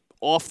that even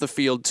off the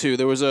field too.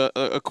 There was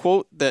a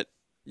quote that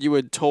you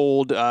had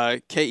told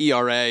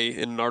KERA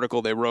in an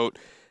article they wrote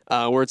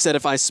where it said,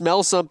 if I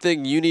smell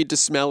something, you need to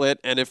smell it.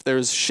 And if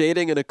there's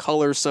shading in a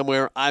color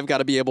somewhere, I've got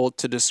to be able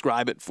to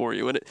describe it for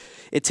you. And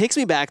it takes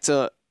me back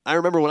to, I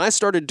remember when I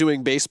started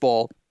doing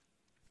baseball,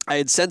 I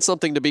had sent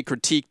something to be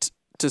critiqued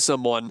to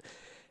someone,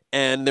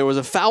 and there was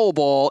a foul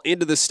ball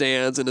into the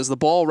stands, and as the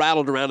ball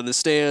rattled around in the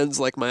stands,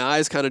 like my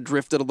eyes kind of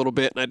drifted a little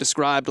bit, and I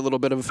described a little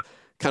bit of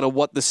kind of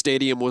what the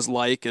stadium was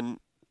like, and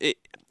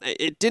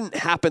it didn't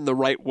happen the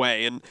right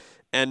way,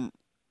 and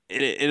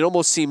it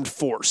almost seemed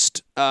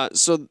forced.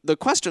 So the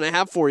question I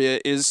have for you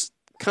is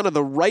kind of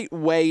the right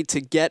way to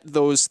get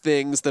those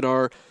things that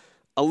are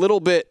a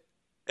little bit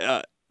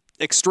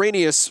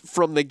extraneous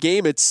from the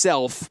game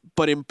itself,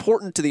 but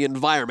important to the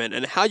environment,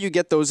 and how you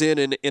get those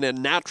in a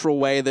natural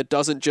way that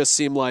doesn't just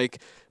seem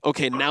like,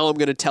 okay, now I'm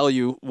going to tell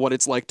you what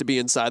it's like to be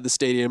inside the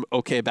stadium.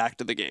 Okay, back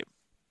to the game.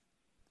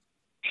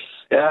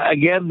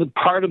 Again, the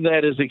part of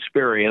that is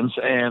experience,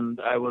 and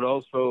I would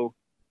also,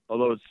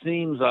 although it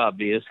seems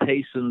obvious,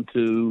 hasten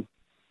to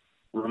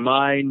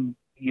remind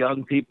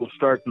young people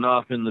starting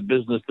off in the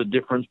business the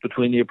difference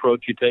between the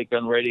approach you take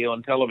on radio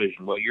and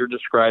television. What you're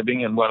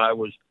describing and what I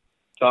was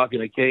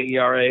talking to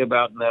KERA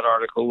about in that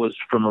article was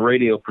from a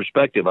radio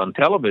perspective. On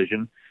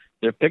television,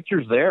 there are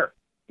pictures there.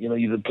 You know,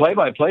 the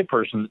play-by-play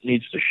person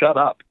needs to shut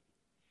up,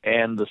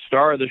 and the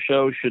star of the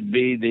show should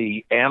be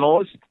the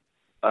analyst,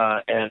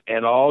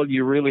 and all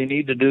you really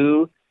need to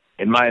do,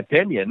 in my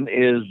opinion,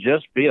 is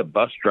just be a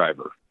bus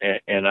driver.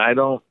 And I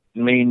don't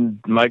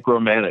mean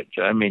micromanage.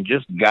 I mean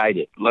just guide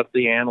it. Let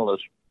the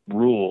analyst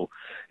rule,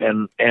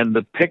 and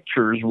the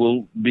pictures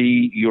will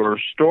be your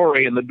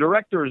story, and the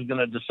director is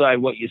going to decide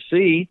what you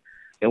see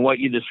and what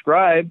you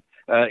describe.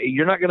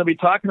 You're not going to be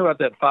talking about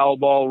that foul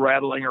ball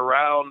rattling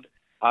around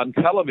on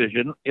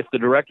television if the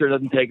director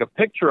doesn't take a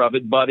picture of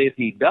it. But if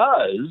he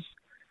does,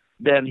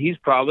 then he's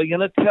probably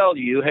going to tell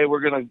you, hey,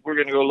 we're going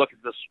to go look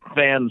at this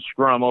fan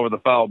scrum over the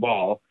foul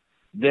ball.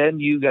 Then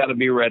you got to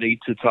be ready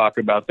to talk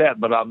about that.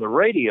 But on the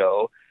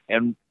radio,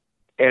 and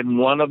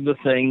one of the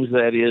things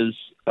that is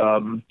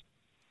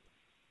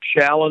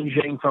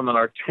challenging from an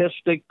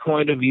artistic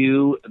point of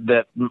view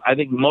that I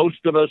think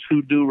most of us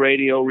who do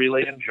radio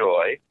really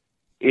enjoy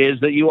is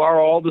that you are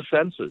all the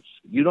senses.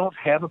 You don't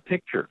have a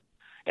picture.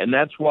 And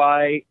that's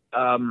why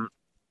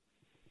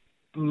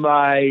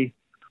my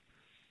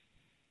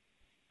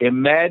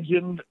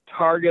imagined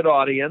target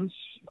audience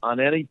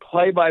on any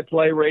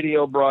play-by-play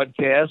radio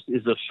broadcast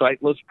is a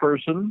sightless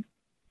person,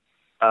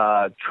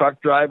 a truck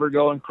driver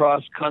going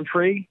cross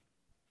country,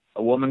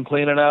 a woman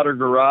cleaning out her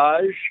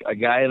garage, a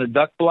guy in a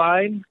duck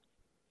blind.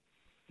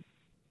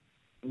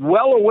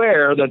 Well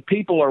aware that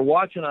people are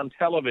watching on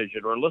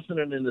television or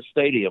listening in the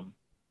stadium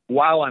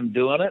while I'm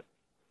doing it.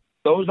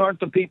 Those aren't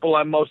the people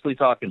I'm mostly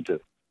talking to.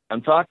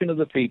 I'm talking to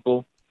the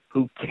people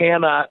who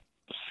cannot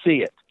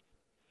see it,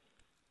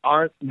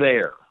 aren't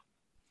there.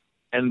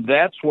 And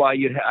that's why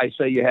I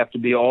say you have to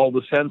be all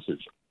the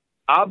senses.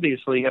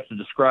 Obviously, you have to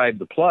describe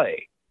the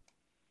play.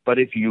 But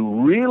if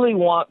you really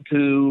want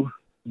to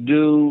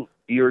do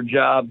your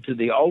job to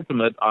the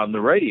ultimate on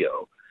the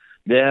radio,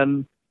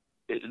 then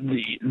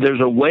there's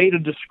a way to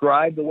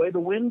describe the way the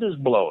wind is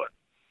blowing.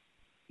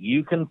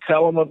 You can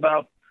tell them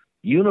about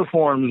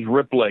uniforms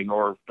rippling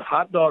or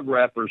hot dog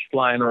wrappers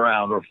flying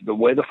around or the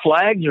way the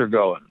flags are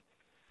going.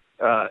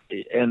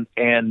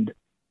 And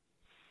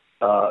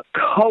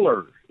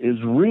color is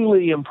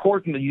really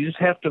important. You just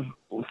have to,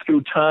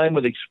 through time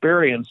with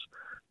experience,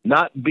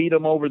 not beat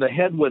them over the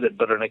head with it,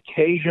 but an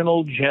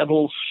occasional,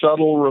 gentle,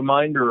 subtle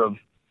reminder of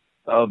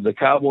the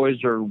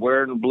Cowboys are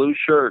wearing blue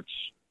shirts,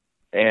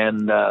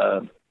 and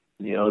the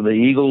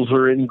Eagles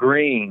are in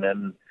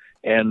green,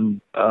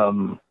 and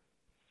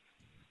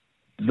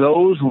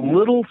those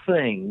little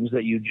things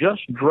that you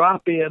just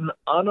drop in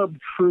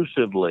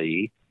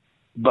unobtrusively,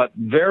 but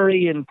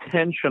very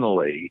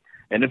intentionally.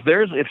 And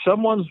if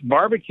someone's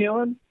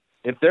barbecuing,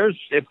 if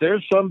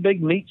there's some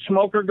big meat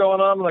smoker going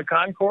on in the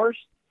concourse,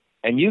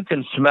 and you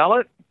can smell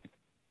it,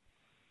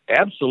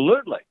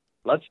 absolutely.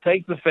 Let's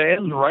take the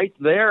fans right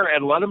there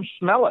and let them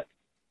smell it.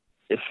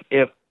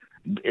 If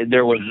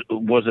there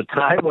was a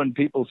time when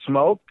people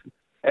smoked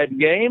at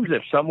games,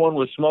 if someone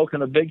was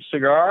smoking a big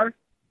cigar,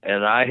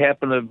 and I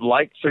happen to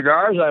like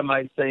cigars, I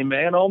might say,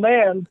 man, oh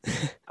man,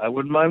 I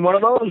wouldn't mind one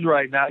of those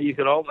right now. You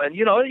could, and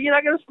you're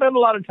not going to spend a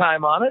lot of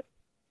time on it,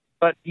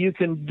 but you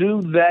can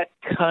do that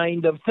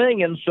kind of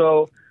thing. And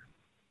so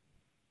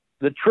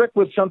the trick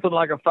with something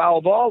like a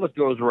foul ball that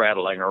goes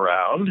rattling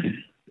around,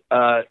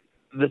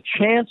 the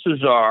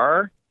chances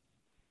are,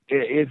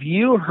 if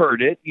you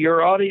heard it,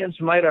 your audience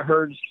might have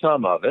heard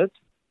some of it.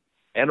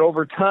 And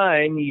over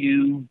time,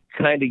 you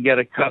kind of get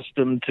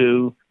accustomed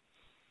to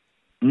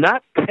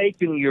not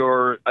taking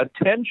your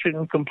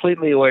attention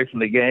completely away from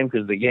the game,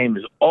 because the game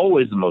is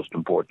always the most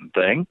important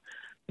thing.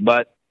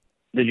 But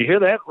did you hear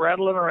that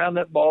rattling around?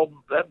 That ball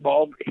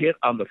hit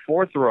on the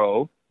fourth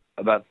row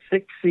about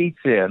 6 seats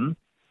in,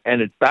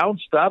 and it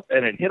bounced up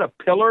and it hit a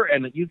pillar,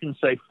 and you can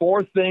say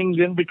 4 things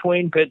in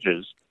between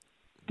pitches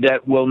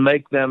that will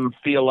make them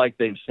feel like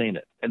they've seen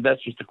it. And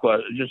that's just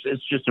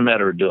it's just a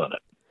matter of doing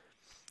it.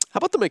 How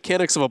about the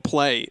mechanics of a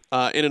play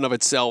in and of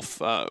itself?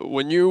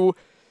 Once you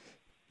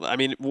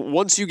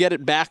get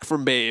it back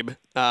from Babe,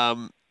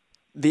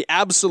 the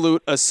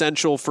absolute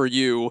essential for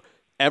you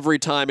every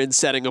time in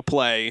setting a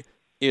play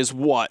is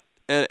what?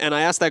 And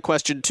I ask that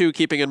question too,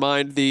 keeping in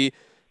mind the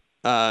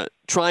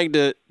trying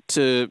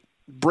to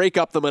break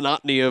up the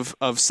monotony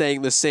of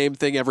saying the same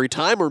thing every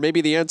time, or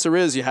maybe the answer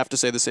is you have to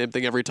say the same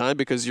thing every time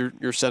because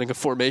you're setting a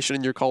formation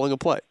and you're calling a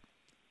play.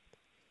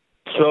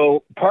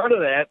 So part of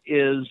that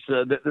is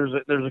that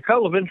there's a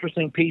couple of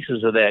interesting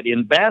pieces of that.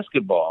 In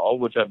basketball,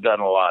 which I've done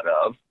a lot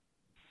of,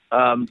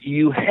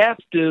 you have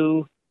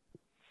to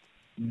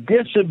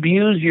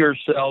disabuse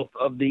yourself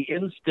of the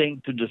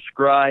instinct to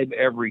describe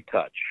every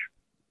touch.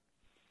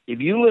 If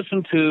you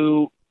listen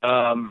to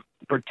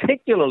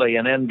particularly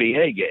an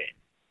NBA game,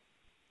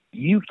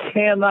 you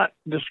cannot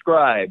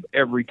describe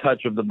every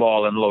touch of the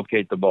ball and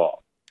locate the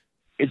ball.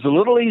 It's a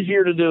little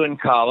easier to do in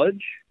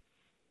college,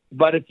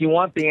 but if you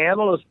want the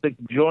analyst to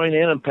join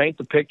in and paint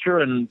the picture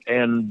and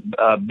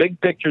big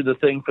picture the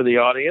thing for the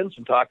audience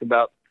and talk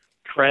about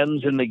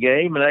trends in the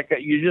game, and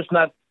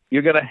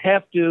you're going to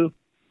have to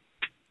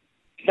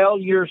tell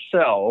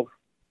yourself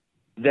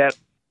that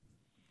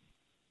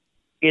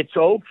it's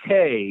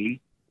okay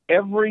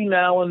every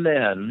now and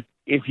then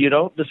if you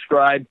don't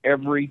describe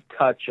every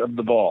touch of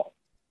the ball.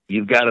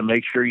 You've got to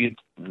make sure you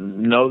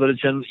know that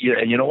it's in,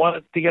 and you don't want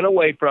it to get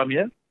away from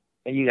you.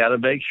 And you got to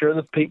make sure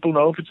that people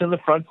know if it's in the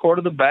front court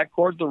or the back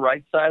court, the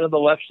right side or the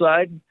left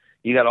side.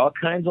 You got all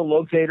kinds of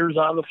locators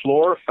on the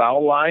floor,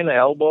 foul line,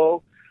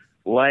 elbow,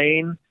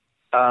 lane.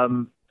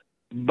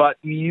 But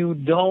you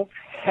don't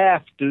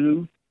have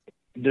to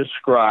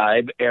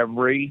describe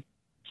every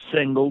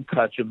single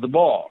touch of the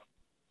ball.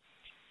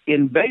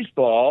 In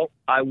baseball,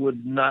 I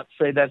would not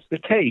say that's the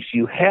case.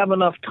 You have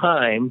enough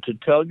time to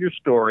tell your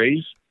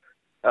stories,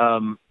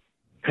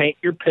 paint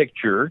your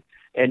picture,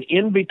 and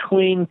in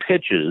between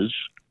pitches,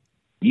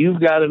 you've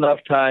got enough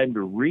time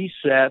to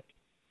reset.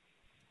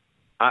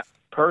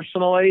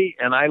 Personally,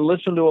 and I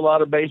listen to a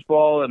lot of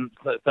baseball, and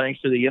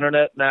thanks to the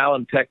internet now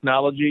and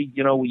technology,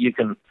 you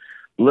can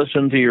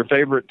listen to your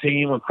favorite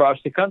team across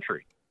the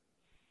country.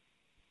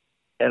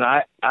 And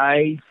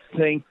I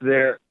think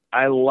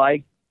I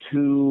like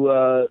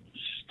to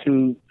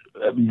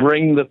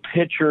bring the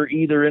pitcher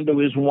either into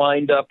his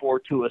windup or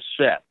to a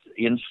set,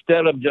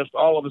 instead of just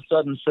all of a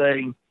sudden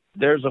saying,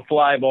 there's a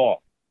fly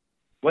ball.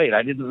 Wait,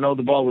 I didn't know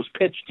the ball was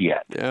pitched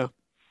yet. Yeah.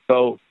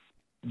 So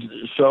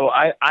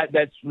I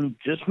that's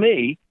just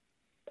me.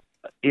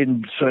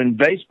 In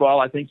baseball,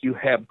 I think you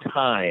have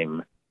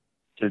time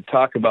to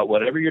talk about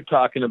whatever you're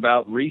talking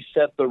about,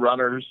 reset the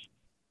runners.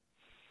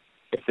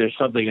 If there's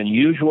something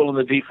unusual in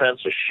the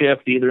defense, a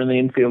shift either in the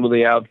infield or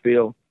the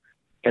outfield,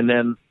 and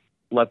then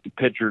let the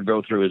pitcher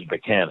go through his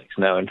mechanics.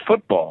 Now, in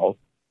football,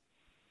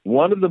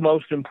 one of the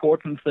most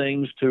important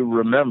things to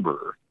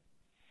remember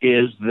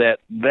is that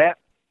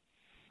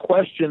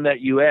question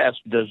that you ask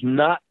does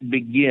not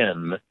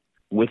begin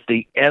with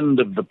the end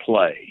of the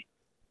play.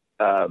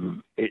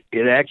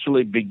 It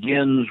actually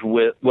begins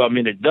with,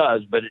 it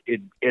does, but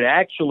it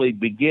actually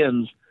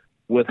begins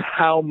with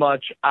how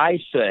much I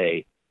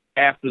say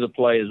after the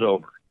play is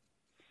over.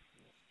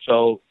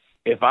 So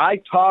if I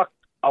talk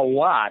a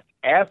lot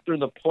after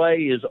the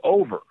play is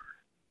over,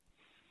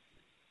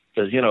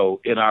 because,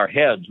 in our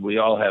heads, we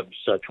all have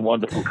such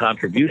wonderful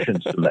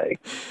contributions to make.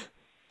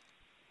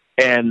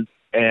 And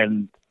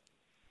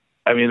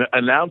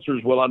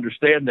announcers will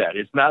understand that.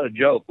 It's not a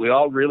joke. We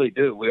all really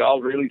do. We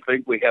all really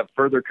think we have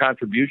further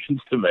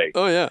contributions to make.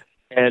 Oh, yeah.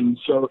 And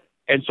so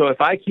if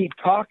I keep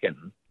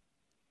talking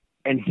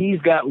and he's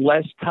got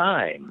less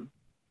time,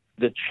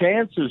 the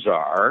chances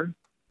are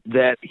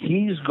that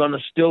he's going to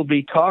still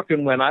be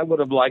talking when I would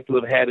have liked to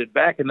have had it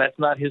back, and that's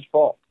not his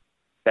fault.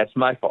 That's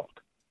my fault.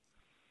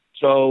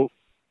 So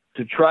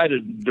to try to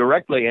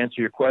directly answer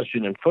your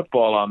question in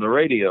football on the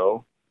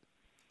radio,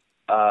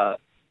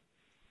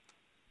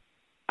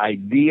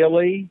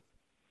 ideally,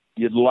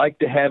 you'd like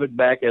to have it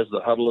back as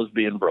the huddle is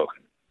being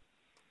broken.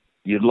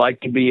 You'd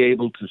like to be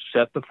able to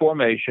set the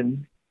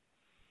formation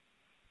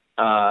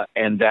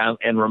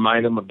and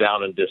remind them of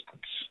down and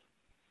distance.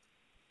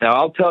 Now,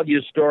 I'll tell you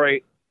a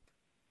story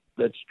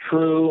that's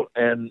true,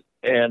 and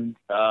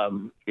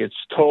it's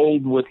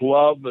told with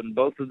love, and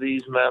both of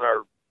these men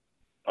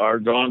are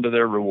gone to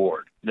their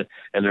reward,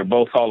 and they're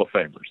both Hall of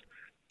Famers.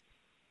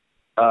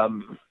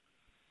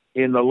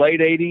 In the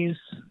late 80s,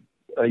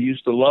 I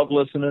used to love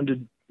listening to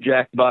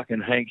Jack Buck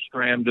and Hank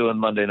Stram doing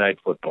Monday Night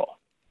Football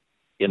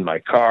in my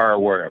car or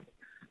wherever.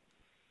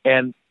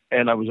 And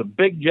I was a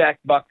big Jack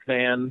Buck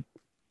fan,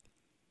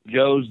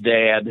 Joe's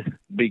dad,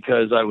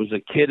 because I was a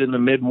kid in the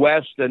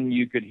Midwest and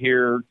you could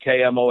hear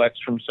KMOX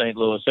from St.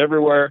 Louis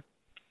everywhere.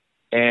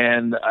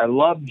 And I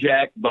loved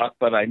Jack Buck,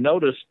 but I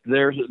noticed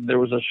there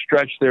was a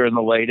stretch there in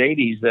the late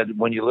 80s that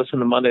when you listen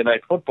to Monday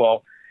Night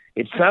Football,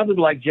 it sounded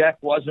like Jack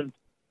wasn't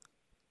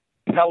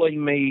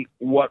telling me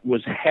what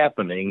was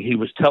happening. He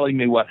was telling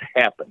me what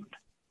happened.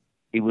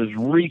 He was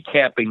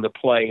recapping the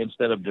play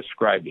instead of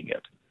describing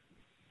it.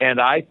 And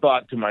I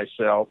thought to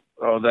myself,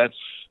 oh,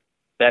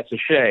 that's a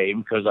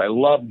shame, because I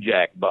love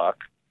Jack Buck,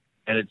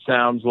 and it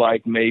sounds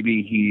like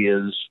maybe he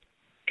is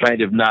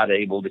kind of not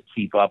able to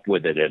keep up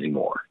with it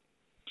anymore.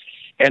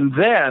 And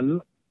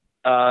then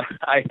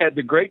I had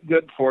the great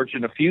good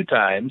fortune a few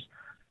times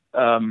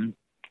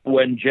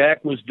when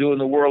Jack was doing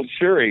the World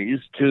Series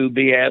to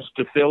be asked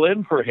to fill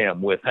in for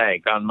him with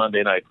Hank on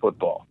Monday Night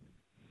Football.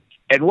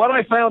 And what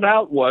I found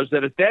out was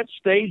that at that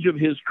stage of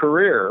his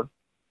career,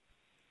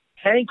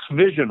 Hank's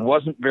vision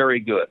wasn't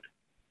very good.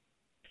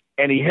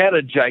 And he had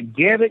a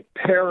gigantic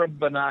pair of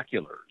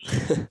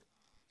binoculars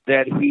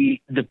that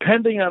he,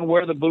 depending on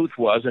where the booth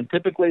was, and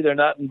typically they're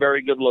not in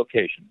very good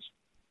locations,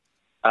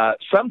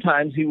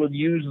 sometimes he would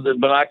use the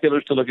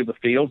binoculars to look at the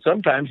field.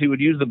 Sometimes he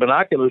would use the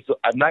binoculars,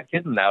 I'm not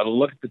kidding now, to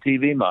look at the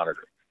TV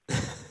monitor.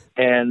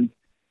 And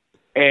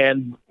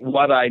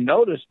what I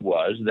noticed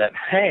was that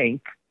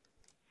Hank,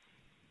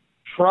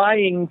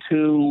 trying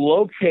to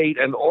locate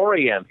and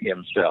orient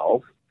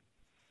himself,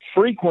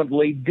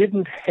 frequently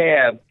didn't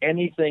have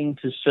anything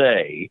to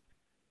say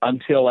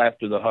until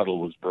after the huddle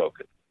was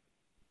broken.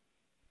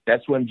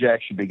 That's when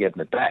Jack should be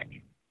getting it back.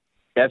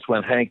 That's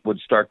when Hank would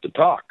start to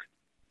talk.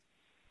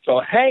 So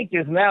Hank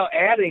is now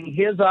adding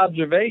his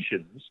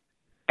observations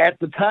at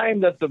the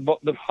time that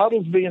the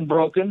huddle's being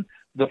broken,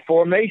 the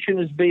formation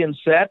is being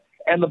set,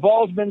 and the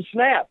ball's been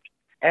snapped,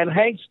 and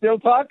Hank's still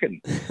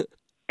talking.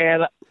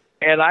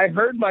 And I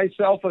heard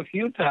myself a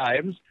few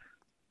times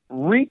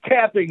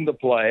recapping the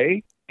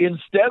play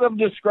instead of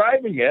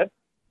describing it,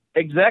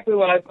 exactly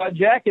what I thought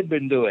Jack had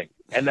been doing.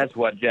 And that's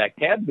what Jack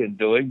had been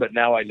doing, but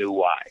now I knew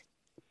why.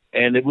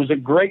 And it was a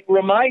great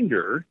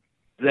reminder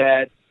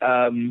that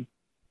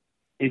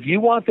if you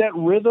want that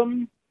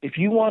rhythm, if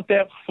you want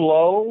that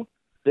flow,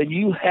 then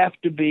you have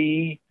to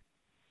be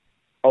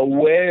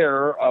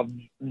aware of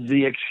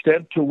the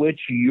extent to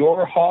which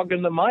you're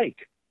hogging the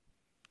mic.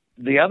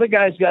 The other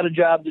guy's got a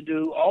job to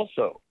do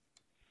also.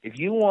 If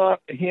you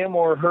want him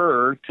or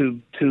her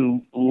to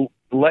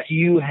let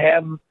you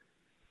have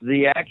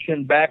the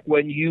action back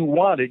when you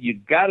want it, you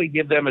got to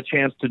give them a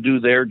chance to do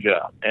their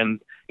job. And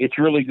it's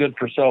really good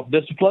for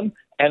self-discipline,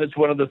 and it's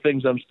one of the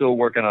things I'm still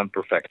working on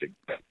perfecting.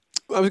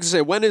 I was going to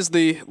say, when is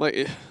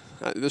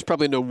there's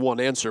probably no one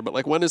answer,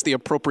 but when is the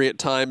appropriate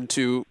time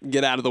to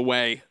get out of the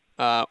way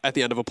at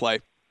the end of a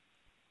play?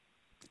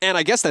 And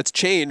I guess that's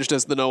changed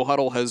as the no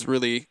huddle has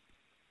really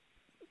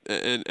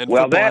and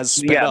well, football has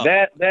sped up.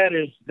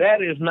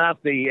 that is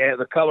not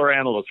the color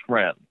analyst's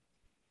friend.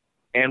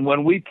 And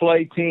when we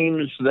play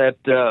teams that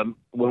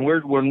when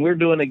we're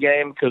doing a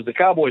game, because the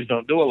Cowboys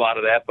don't do a lot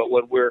of that, but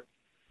when we're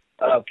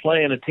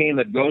playing a team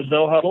that goes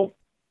no huddle,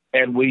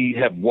 and we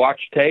have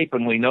watched tape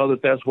and we know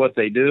that that's what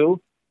they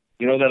do,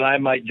 then I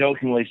might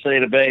jokingly say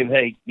to Babe,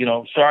 hey,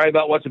 sorry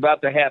about what's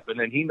about to happen,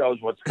 and he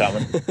knows what's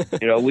coming.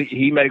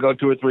 He may go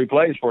 2 or 3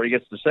 plays before he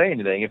gets to say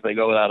anything if they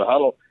go without a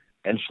huddle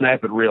and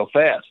snap it real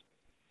fast.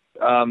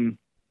 I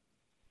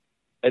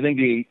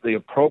think the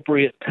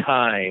appropriate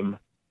time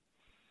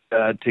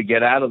to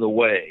get out of the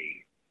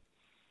way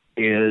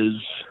is,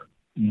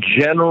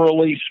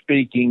 generally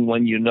speaking,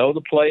 when you know the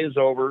play is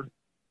over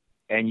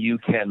and you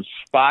can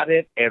spot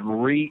it and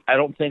I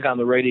don't think on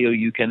the radio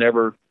you can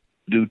ever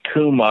do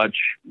too much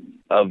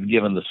of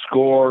giving the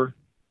score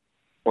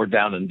or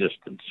down in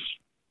distance.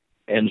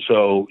 And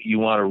so you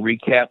want to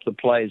recap the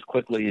play as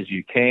quickly as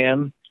you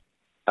can,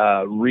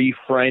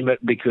 reframe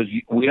it, because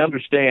we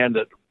understand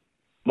that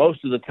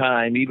most of the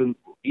time, even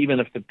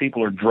if the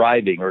people are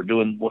driving or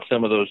doing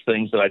some of those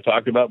things that I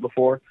talked about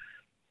before,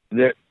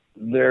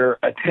 their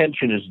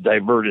attention is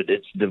diverted.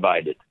 It's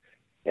divided.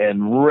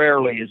 And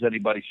rarely is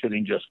anybody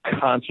sitting just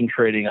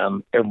concentrating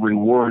on every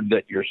word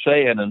that you're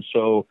saying. And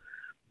so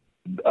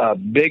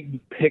big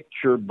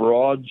picture,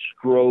 broad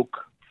stroke,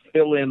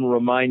 fill-in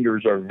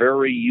reminders are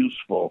very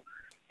useful.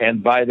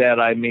 And by that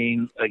I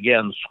mean,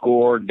 again,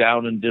 score,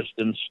 down and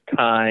distance,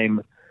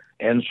 time.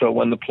 And so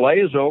when the play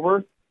is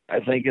over, I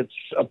think it's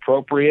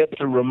appropriate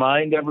to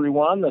remind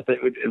everyone that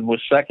it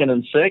was 2nd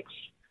and 6.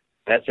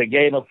 That's a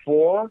game of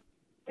 4,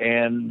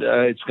 and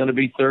it's going to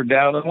be 3rd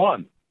down and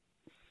 1.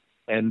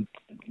 And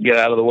get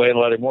out of the way and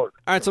let him work.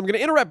 All right, so I'm going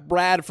to interrupt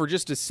Brad for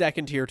just a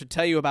second here to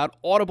tell you about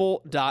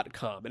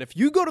Audible.com. And if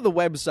you go to the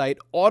website,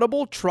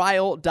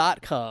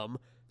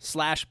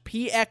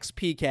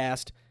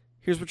 audibletrial.com/PXPcast,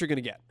 here's what you're going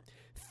to get.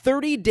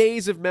 30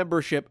 days of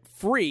membership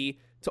free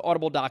to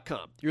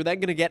Audible.com. You're then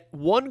going to get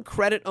 1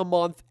 credit a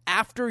month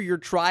after your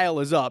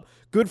trial is up.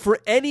 Good for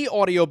any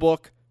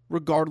audiobook,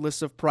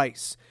 regardless of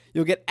price.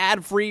 You'll get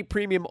ad-free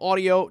premium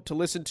audio to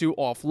listen to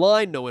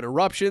offline, no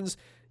interruptions.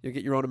 You'll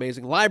get your own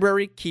amazing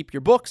library, keep your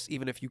books,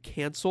 even if you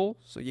cancel.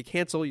 So you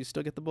cancel, you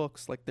still get the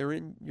books. They're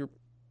in your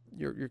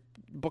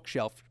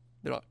bookshelf.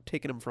 They're not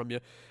taking them from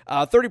you.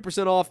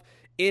 30% off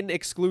in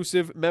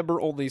exclusive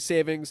member-only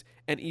savings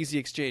and easy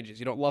exchanges.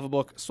 You don't love a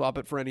book, swap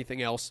it for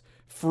anything else,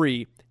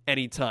 free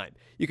anytime.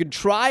 You can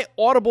try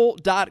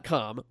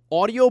Audible.com,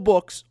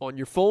 audiobooks on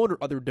your phone or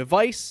other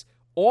device,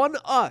 on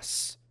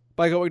us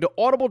by going to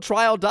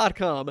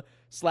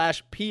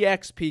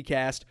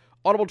audibletrial.com/PXPcast,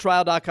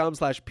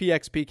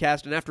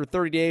 audibletrial.com/PXPcast, and after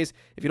 30 days,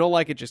 if you don't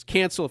like it, just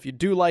cancel. If you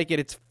do like it,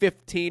 it's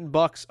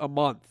 $15 a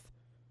month,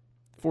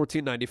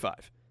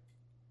 $14.95.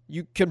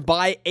 You can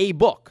buy a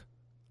book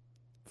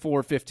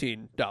for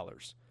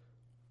 $15.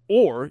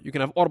 Or you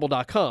can have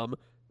audible.com,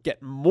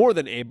 get more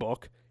than a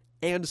book,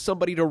 and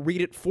somebody to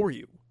read it for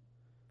you.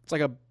 It's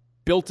like a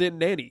built-in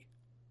nanny.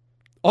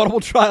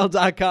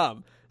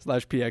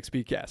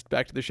 audibletrial.com/PXPcast.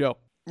 Back to the show.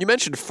 You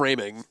mentioned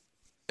framing,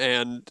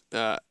 and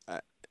I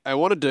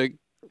wanted to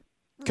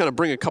kind of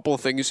bring a couple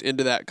of things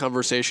into that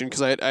conversation,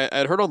 because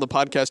I'd heard on the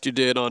podcast you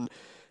did on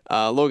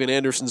Logan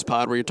Anderson's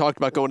pod where you talked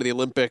about going to the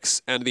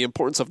Olympics and the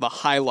importance of the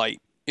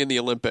highlight in the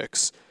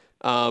Olympics.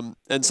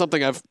 And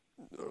something I've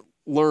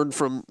learned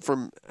from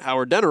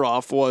Howard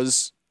Deneroff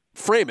was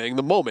framing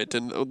the moment.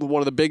 And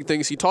one of the big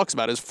things he talks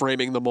about is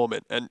framing the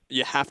moment. And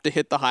you have to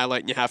hit the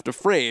highlight and you have to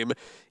frame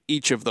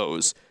each of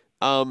those.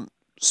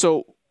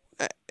 So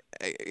I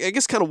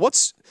guess kind of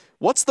what's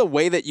the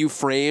way that you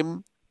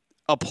frame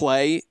a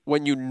play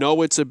when you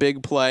know it's a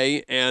big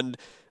play, and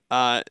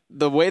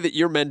the way that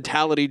your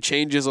mentality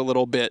changes a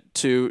little bit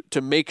to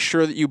make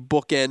sure that you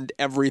bookend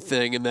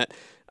everything and that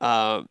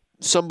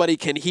somebody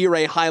can hear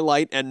a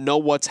highlight and know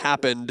what's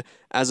happened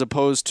as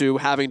opposed to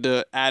having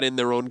to add in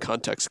their own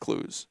context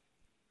clues?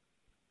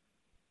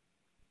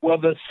 Well,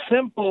 the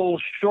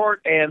simple,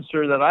 short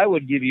answer that I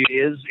would give you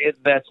is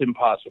that's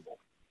impossible.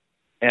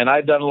 And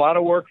I've done a lot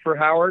of work for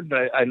Howard.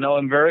 I know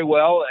him very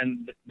well,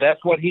 and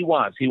that's what he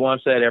wants. He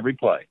wants that every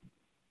play.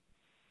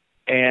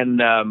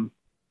 And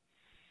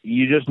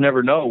you just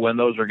never know when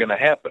those are going to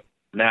happen.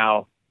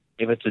 Now,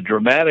 if it's a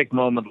dramatic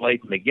moment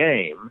late in the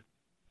game,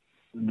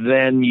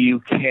 then you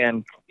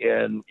can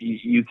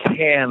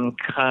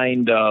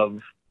kind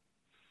of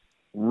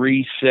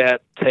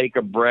reset, take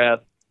a breath.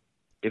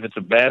 If it's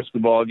a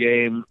basketball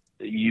game,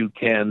 you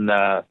can,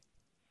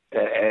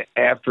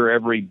 after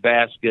every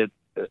basket,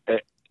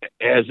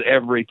 as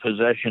every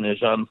possession is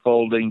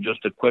unfolding,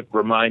 just a quick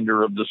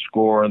reminder of the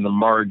score and the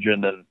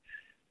margin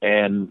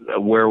and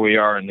where we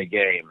are in the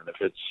game. And if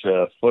it's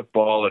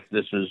football,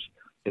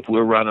 if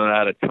we're running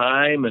out of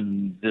time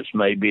and this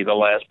may be the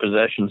last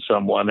possession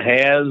someone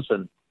has,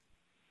 and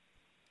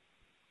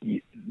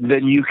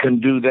then you can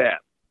do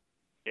that.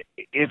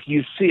 If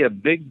you see a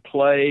big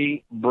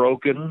play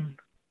broken,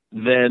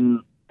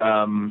 then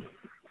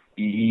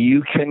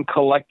you can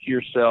collect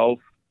yourself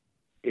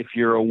if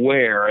you're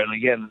aware, and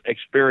again,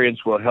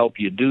 experience will help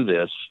you do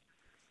this.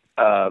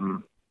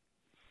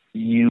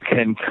 You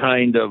can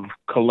kind of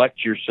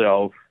collect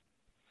yourself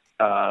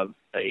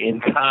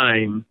in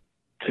time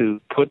to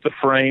put the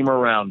frame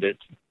around it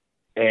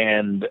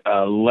and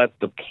let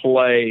the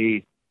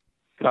play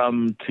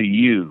come to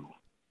you.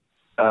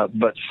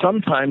 But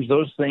sometimes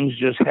those things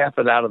just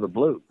happen out of the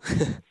blue,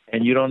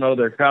 and you don't know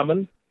they're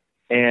coming.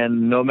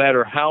 And no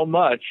matter how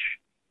much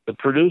the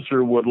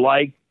producer would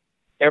like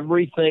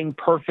everything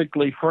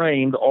perfectly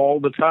framed all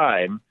the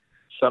time,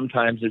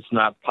 sometimes it's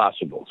not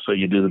possible. So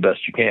you do the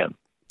best you can.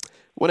 I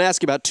want to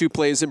ask you about two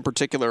plays in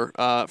particular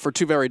for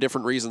two very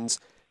different reasons.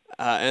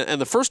 And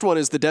the first one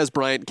is the Des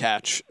Bryant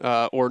catch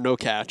or no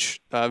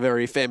catch,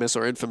 very famous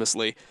or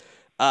infamously,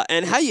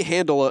 and how you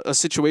handle a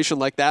situation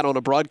like that on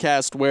a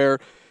broadcast where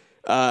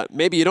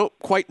maybe you don't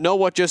quite know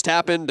what just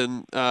happened,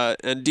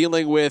 and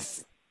dealing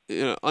with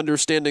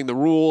understanding the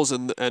rules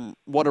and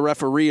what a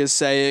referee is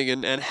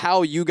saying, and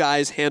how you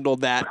guys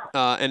handled that,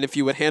 and if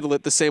you would handle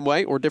it the same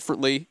way or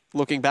differently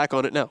looking back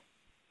on it now.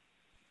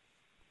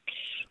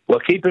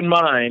 Well, keep in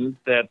mind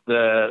that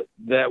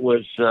that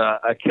was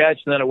a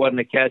catch, and then it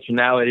wasn't a catch, and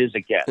now it is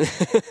a catch.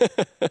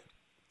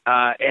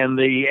 And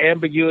the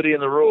ambiguity in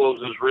the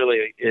rules is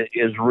really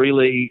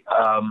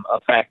a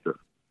factor.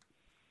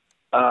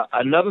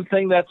 Another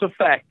thing that's a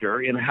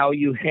factor in how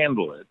you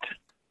handle it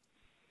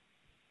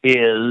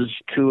is,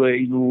 to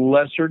a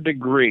lesser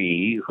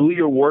degree, who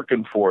you're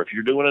working for. If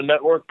you're doing a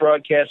network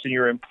broadcast and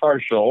you're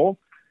impartial,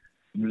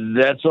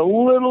 that's a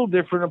little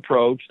different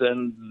approach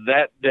than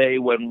that day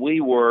when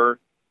we were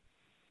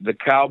the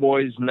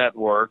Cowboys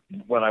Network.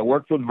 When I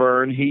worked with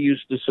Vern, he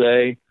used to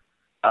say,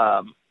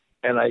 and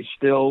I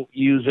still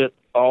use it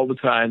all the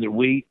time, that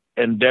we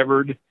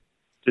endeavored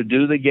to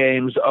do the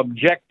games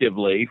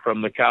objectively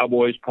from the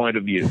Cowboys' point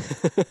of view.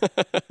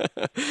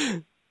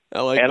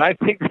 I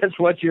think that's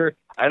what your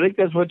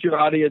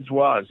audience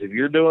was. If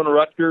you're doing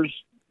Rutgers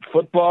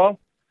football,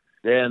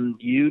 then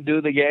you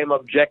do the game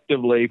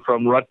objectively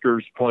from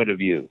Rutgers' point of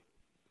view.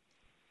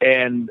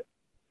 And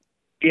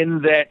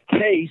in that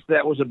case,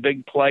 that was a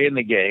big play in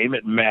the game.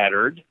 It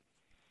mattered.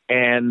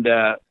 And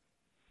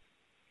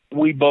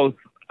we both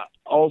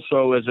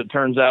also, as it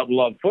turns out,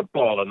 love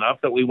football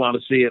enough that we want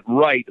to see it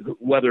right,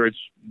 whether it's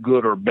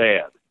good or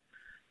bad.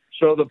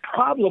 So the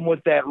problem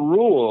with that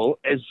rule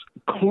is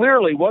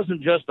clearly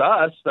wasn't just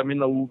us. I mean,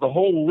 the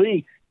whole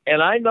league.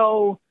 And I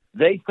know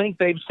they think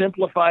they've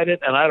simplified it,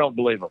 and I don't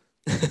believe them.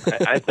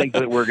 I think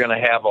that we're going to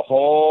have a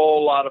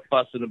whole lot of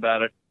fussing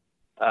about it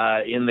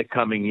in the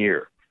coming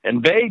year.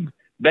 And Babe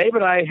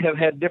and I have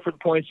had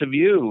different points of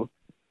view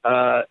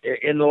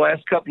in the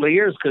last couple of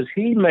years because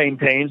he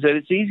maintains that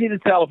it's easy to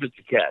tell if it's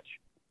a catch.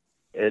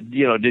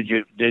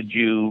 Did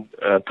you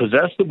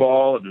possess the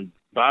ball and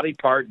body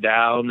part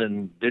down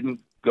and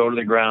didn't go to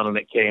the ground and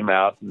it came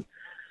out? And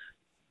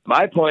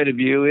my point of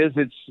view is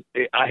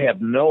I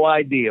have no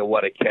idea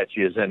what a catch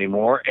is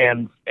anymore.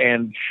 And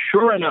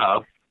sure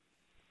enough,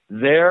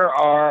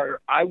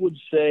 I would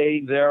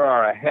say there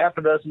are a half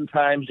a dozen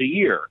times a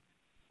year,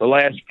 the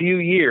last few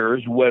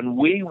years, when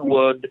we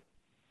would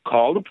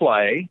call the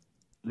play,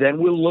 then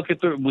we'll look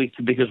at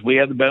because we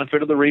have the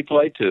benefit of the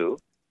replay too,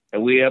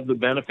 and we have the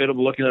benefit of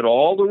looking at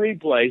all the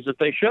replays that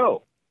they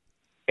show.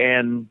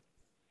 And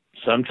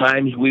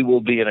sometimes we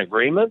will be in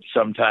agreement,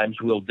 sometimes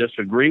we'll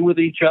disagree with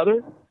each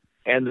other.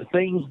 And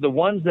the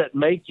ones that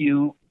make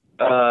you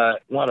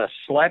want to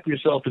slap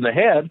yourself in the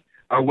head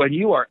are when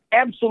you are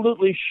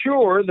absolutely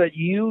sure that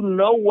you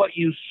know what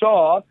you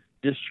saw,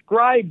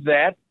 describe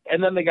that,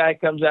 and then the guy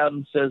comes out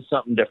and says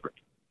something different.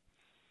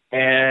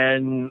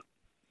 And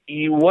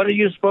what are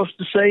you supposed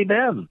to say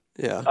then?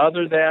 Yeah.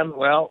 Other than,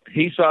 well,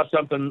 he saw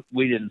something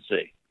we didn't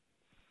see.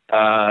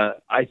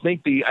 I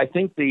think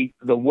the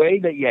way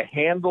that you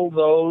handle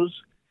those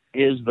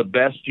is the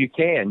best you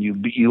can.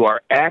 You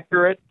are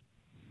accurate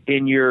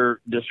in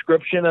your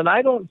description, and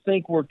I don't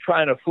think we're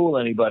trying to fool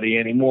anybody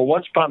anymore.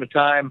 Once upon a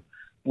time,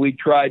 we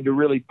tried to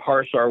really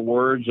parse our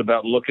words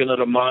about looking at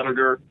a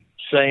monitor,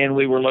 saying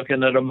we were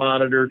looking at a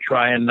monitor,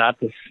 trying not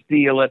to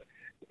steal it.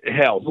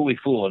 Hell, who are we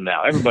fooling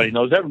now? Everybody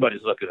knows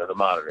everybody's looking at a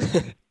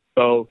monitor.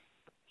 So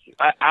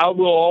I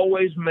will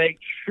always make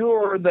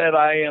sure that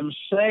I am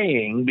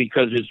saying,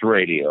 because it's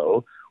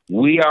radio,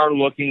 we are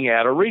looking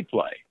at a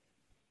replay.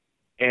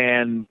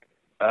 And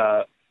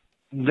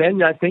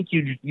then I think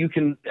you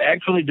can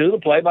actually do the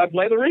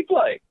play-by-play, the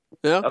replay.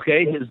 Yeah.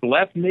 Okay, his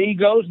left knee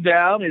goes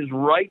down, his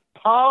right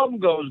palm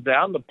goes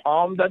down, the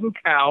palm doesn't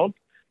count.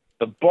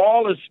 The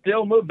ball is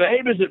still moving.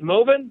 Babe, is it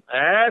moving?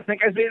 I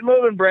think I see it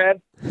moving,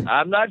 Brad.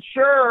 I'm not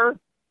sure.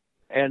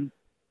 And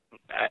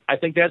I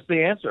think that's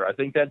the answer. I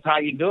think that's how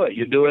you do it.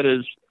 You do it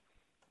as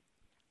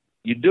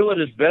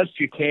best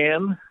you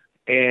can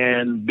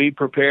and be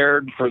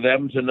prepared for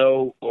them to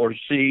know or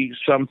see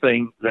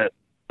something that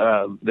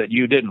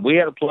you didn't. We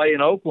had a play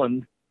in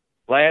Oakland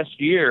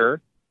last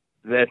year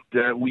that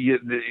we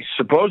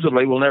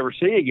supposedly will never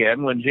see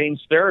again when Gene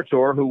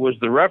Steratore, who was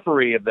the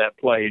referee of that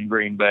play in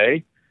Green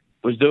Bay,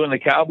 was doing the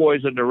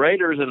Cowboys and the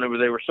Raiders, and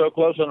they were so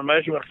close on the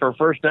measurement for a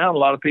first down. A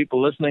lot of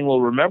people listening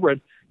will remember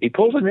it. He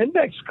pulled an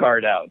index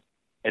card out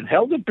and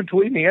held it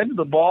between the end of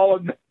the ball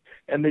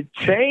and the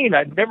chain.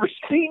 I'd never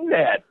seen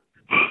that.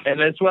 And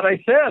that's what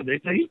I said. They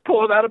said, he's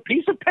pulling out a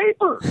piece of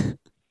paper.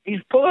 He's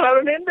pulling out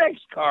an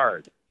index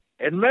card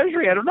and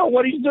measuring. I don't know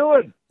what he's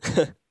doing.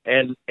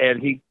 and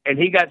he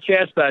got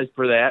chastised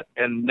for that,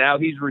 and now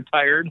he's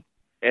retired,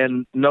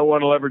 and no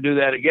one will ever do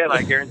that again,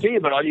 I guarantee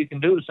you. But all you can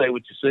do is say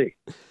what you see.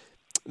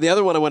 The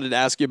other one I wanted to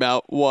ask you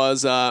about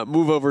was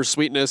move over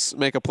Sweetness,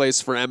 make a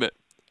place for Emmett.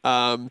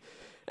 And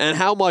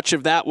how much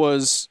of that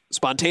was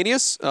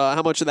spontaneous?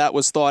 How much of that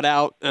was thought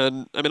out?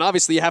 And, I mean,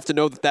 obviously you have to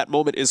know that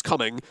moment is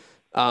coming.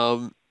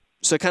 So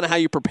kind of how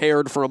you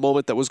prepared for a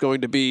moment that was going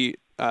to be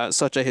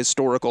such a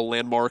historical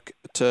landmark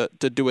to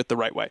do it the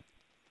right way.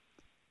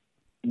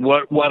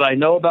 What I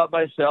know about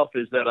myself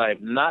is that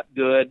I'm not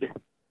good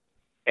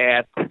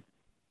at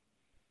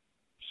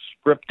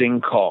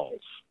scripting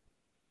calls.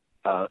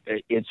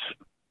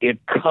 It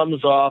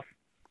comes off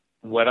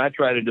when I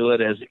try to do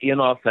it as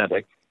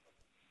inauthentic,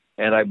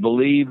 and I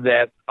believe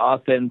that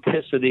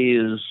authenticity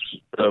is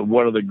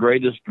one of the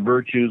greatest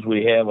virtues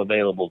we have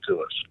available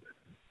to us.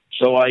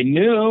 So I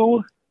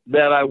knew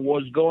that I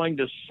was going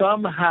to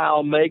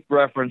somehow make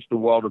reference to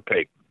Walter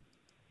Payton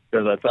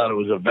because I thought it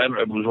was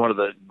one of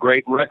the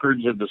great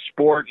records of the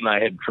sport, and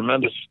I had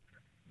tremendous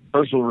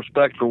personal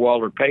respect for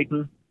Walter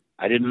Payton.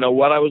 I didn't know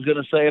what I was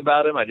going to say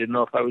about him. I didn't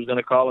know if I was going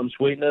to call him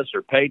Sweetness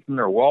or Peyton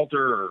or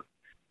Walter, or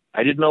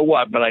I didn't know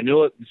what, but I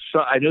knew it. So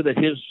I knew that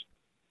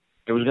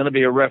there was going to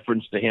be a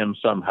reference to him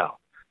somehow,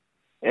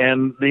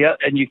 and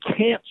you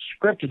can't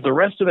script it. The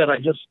rest of it, I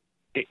just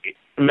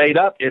made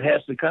up. It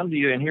has to come to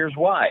you, and here's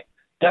why.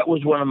 That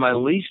was one of my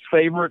least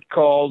favorite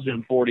calls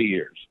in 40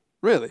 years.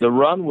 Really? The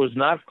run was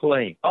not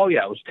clean. Oh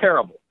yeah, it was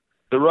terrible.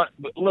 The run.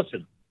 But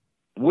listen,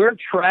 we're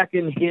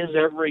tracking his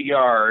every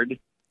yard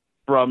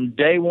from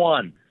day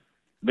one.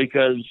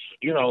 Because,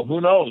 who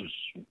knows?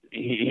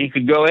 He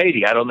could go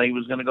 80. I don't think he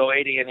was going to go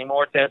 80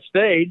 anymore at that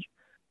stage,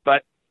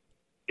 but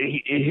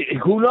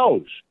who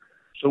knows?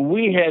 So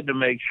we had to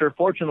make sure.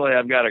 Fortunately,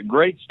 I've got a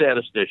great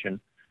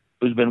statistician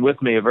who's been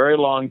with me a very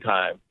long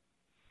time,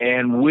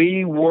 and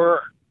we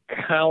were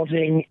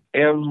counting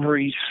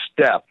every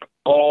step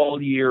all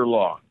year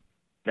long.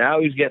 Now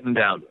he's getting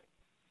down to it.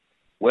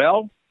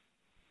 Well,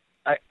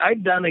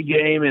 I'd done a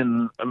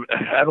game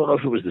I don't know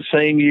if it was the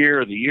same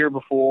year or the year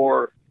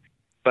before,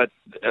 but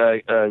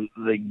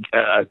the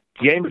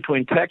game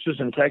between Texas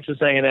and Texas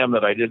A&M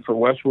that I did for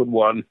Westwood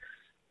One,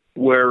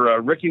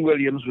 where Ricky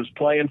Williams was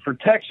playing for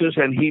Texas,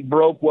 and he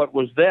broke what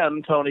was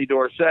then Tony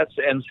Dorsett's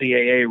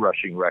NCAA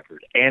rushing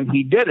record. And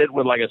he did it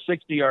with like a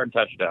 60-yard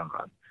touchdown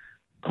run.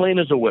 clean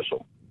as a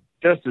whistle,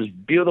 just as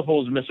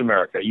beautiful as Miss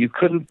America. You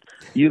could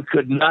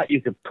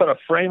put a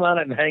frame on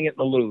it and hang it in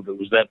the Louvre. It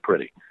was that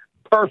pretty.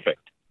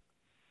 Perfect.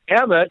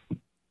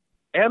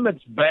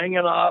 Emmett's banging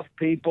off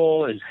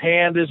people. His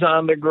hand is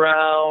on the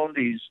ground.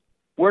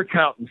 We're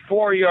counting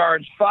 4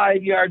 yards,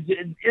 5 yards.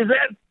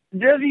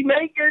 Does he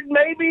make it?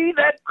 Maybe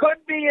that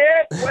could be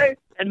it. Wait,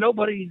 and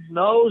nobody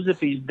knows if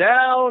he's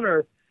down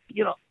or,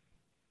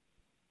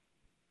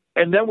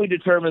 And then we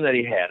determined that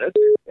he had it.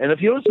 And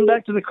if you listen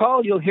back to the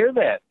call, you'll hear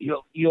that.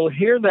 You'll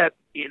hear that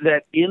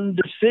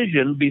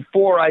indecision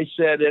before I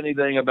said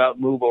anything about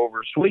move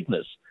over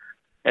sweetness.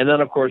 And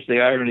then, of course,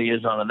 the irony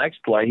is on the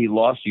next play, he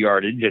lost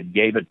yardage and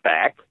gave it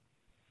back.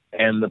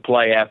 And the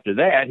play after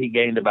that, he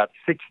gained about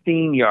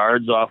 16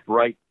 yards off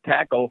right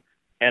tackle.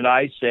 And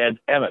I said,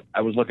 Emmett,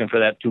 I was looking for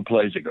that 2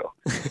 plays ago.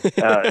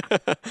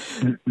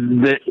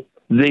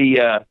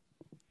 The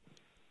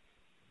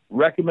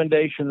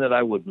recommendation that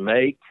I would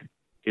make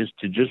is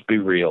to just be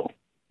real.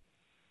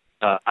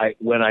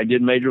 When I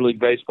did Major League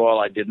Baseball,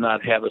 I did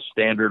not have a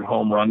standard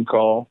home run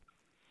call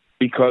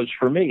because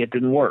for me, it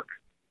didn't work.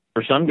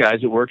 For some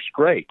guys, it works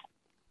great.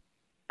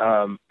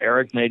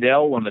 Eric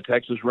Nadel, when the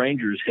Texas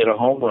Rangers hit a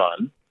home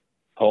run,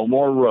 home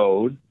or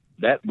road,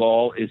 that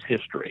ball is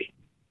history.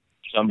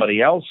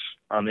 Somebody else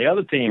on the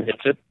other team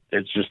hits it,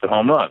 it's just a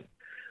home run.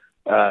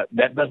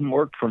 That doesn't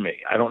work for me.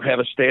 I don't have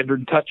a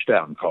standard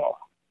touchdown call.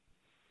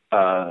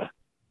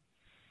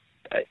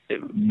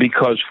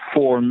 Because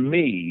for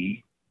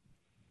me,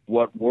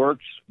 what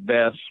works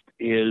best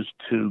is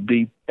to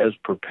be as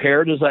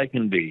prepared as I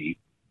can be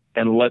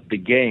and let the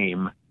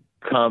game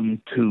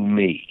come to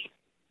me.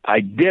 I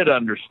did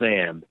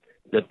understand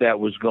that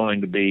was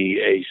going to be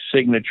a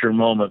signature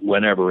moment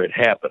whenever it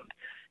happened.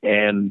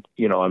 And,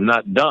 I'm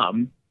not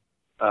dumb.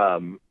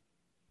 I'm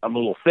a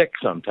little thick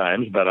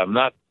sometimes, but I'm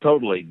not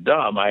totally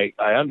dumb. I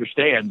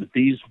understand that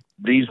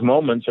these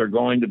moments are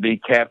going to be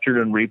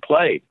captured and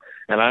replayed.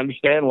 And I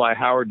understand why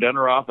Howard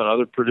Deneroff and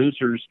other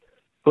producers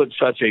put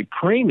such a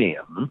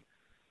premium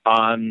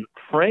on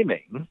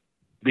framing,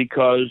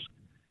 because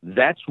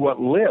that's what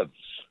lives.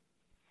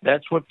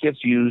 That's what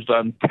gets used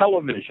on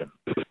television.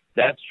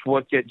 That's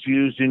what gets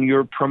used in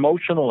your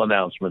promotional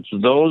announcements.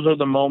 Those are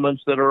the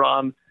moments that are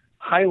on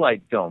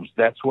highlight films.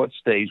 That's what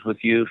stays with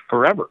you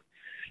forever.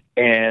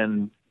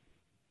 And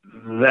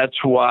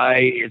that's why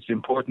it's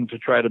important to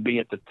try to be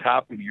at the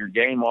top of your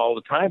game all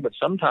the time. But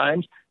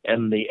sometimes,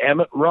 and the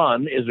Emmett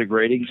run is a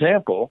great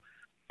example,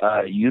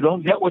 you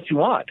don't get what you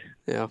want.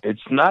 Yeah.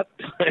 It's not,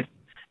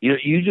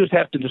 you just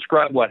have to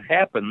describe what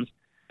happens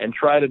and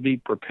try to be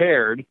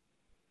prepared.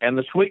 And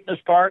the sweetness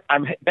part,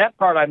 I'm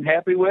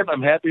happy with.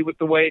 I'm happy with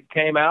the way it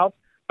came out,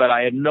 but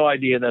I had no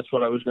idea that's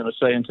what I was going to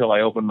say until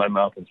I opened my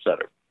mouth and said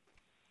it.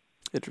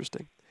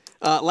 Interesting.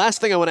 Last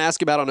thing I want to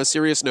ask about on a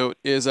serious note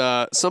is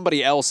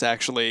somebody else,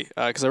 actually,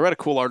 because I read a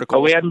cool article.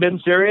 Oh, we hadn't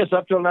been serious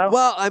up till now?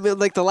 Well, I mean,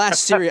 like the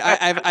last series,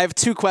 I have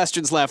 2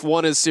 questions left.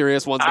 One is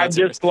serious, one's not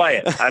serious.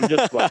 I'm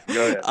just playing.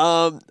 Go ahead.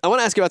 I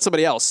want to ask you about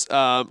somebody else,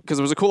 because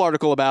there was a cool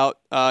article about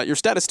your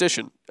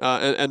statistician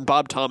and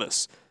Bob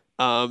Thomas.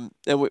 And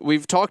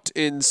we've talked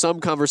in some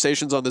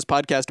conversations on this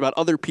podcast about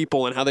other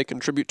people and how they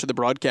contribute to the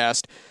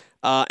broadcast,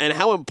 and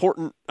how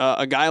important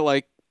a guy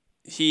like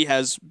he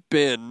has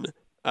been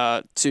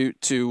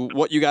to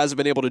what you guys have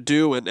been able to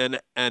do,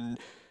 and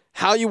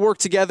how you work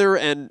together,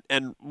 and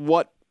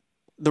what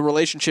the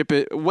relationship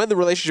is, when the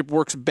relationship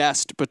works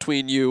best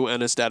between you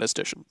and a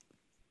statistician.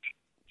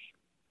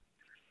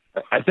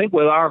 I think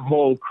with our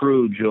whole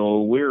crew,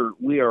 Joe,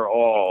 we are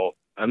all,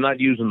 I'm not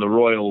using the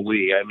royal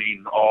we, I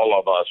mean all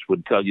of us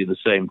would tell you the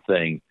same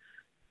thing.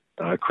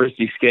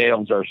 Christy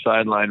Scales, our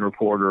sideline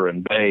reporter,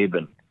 and Babe,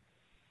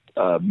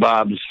 and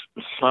Bob's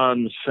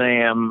son,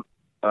 Sam,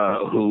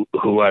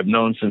 who I've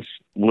known since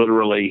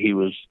literally he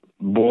was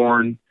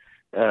born,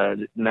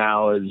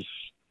 now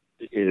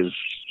is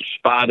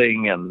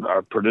spotting, and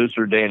our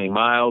producer Danny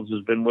Miles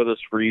has been with us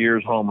for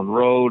years, home and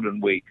road,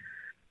 and we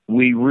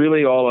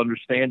really all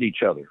understand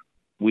each other.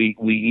 We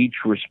each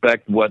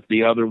respect what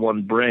the other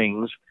one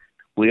brings.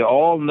 We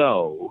all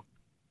know,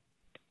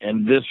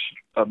 and this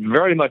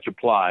very much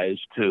applies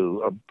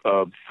to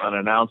an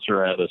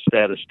announcer and a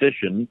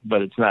statistician,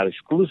 but it's not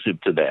exclusive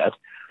to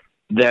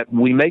that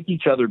we make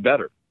each other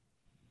better.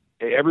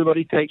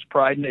 Everybody takes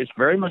pride in it. It's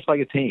very much like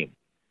a team.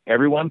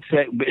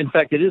 In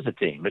fact, it is a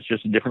team. It's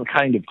just a different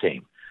kind of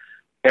team.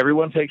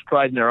 Everyone takes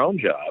pride in their own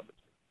job,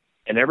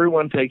 and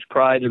everyone takes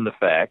pride in the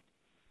fact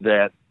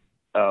that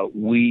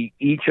we,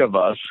 each of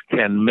us,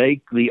 can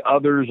make the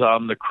others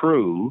on the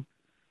crew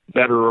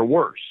better or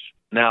worse.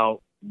 Now,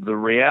 the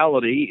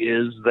reality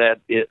is that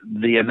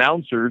the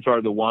announcers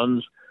are the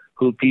ones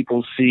who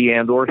people see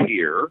and or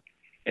hear,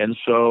 and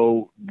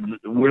so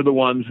we're the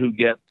ones who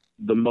get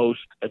the most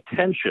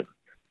attention.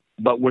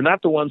 But we're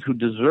not the ones who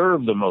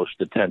deserve the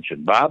most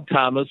attention. Bob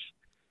Thomas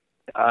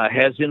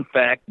has, in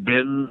fact,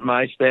 been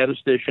my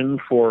statistician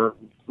for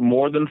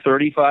more than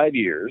 35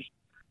 years,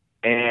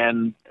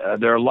 and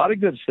there are a lot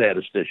of good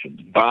statisticians.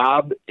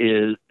 Bob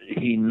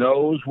he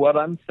knows what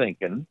I'm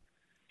thinking.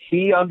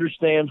 he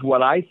understands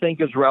what I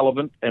think is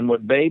relevant and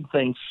what Babe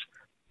thinks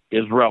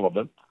is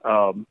relevant.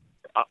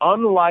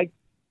 Unlike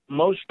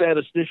most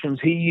statisticians,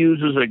 he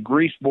uses a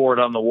grease board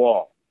on the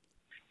wall,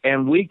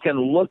 and we can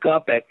look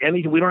up at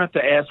anything. We don't have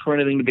to ask for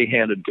anything to be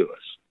handed to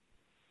us.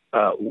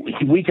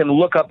 We can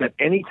look up at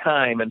any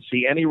time and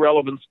see any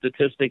relevant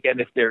statistic,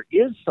 and if there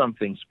is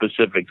something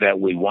specific that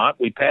we want,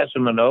 we pass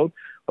him a note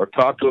or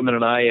talk to him in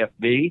an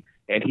IFB,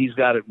 and he's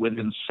got it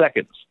within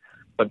seconds.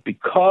 But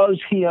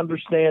because he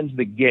understands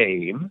the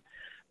game,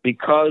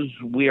 because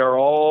we are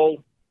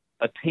all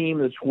a team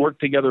that's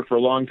worked together for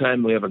a long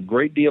time, we have a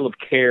great deal of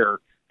care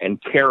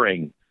and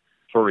caring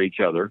for each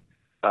other.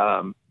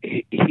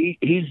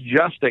 He's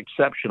just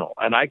exceptional,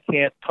 and I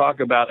can't talk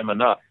about him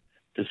enough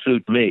to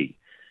suit me.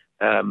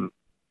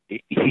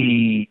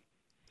 He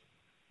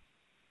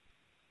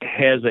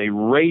has a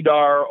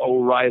Radar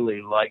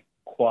O'Reilly-like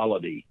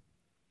quality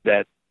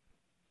that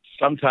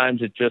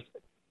sometimes it just,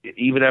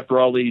 even after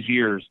all these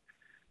years,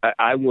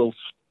 I will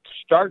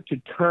start to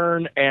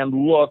turn and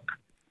look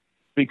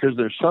because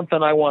there's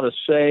something I want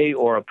to say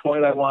or a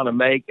point I want to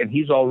make, and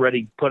he's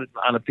already put it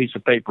on a piece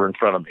of paper in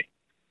front of me.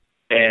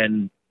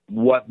 And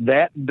what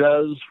that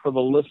does for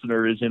the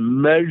listener is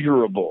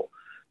immeasurable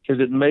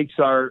because it makes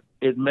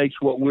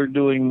what we're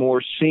doing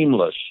more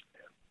seamless.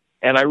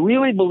 And I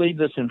really believe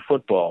this in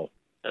football.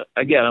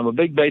 Again, I'm a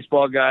big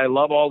baseball guy,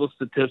 love all the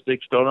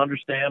statistics, don't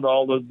understand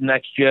all the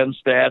next-gen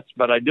stats,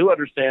 but I do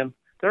understand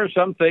there are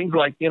some things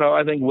like,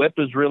 I think WHIP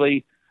is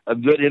really a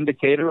good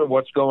indicator of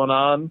what's going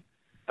on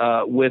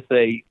with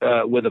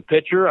a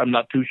pitcher. I'm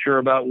not too sure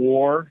about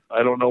WAR.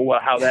 I don't know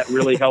how that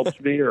really helps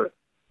me.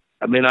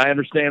 I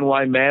understand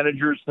why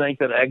managers think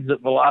that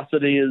exit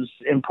velocity is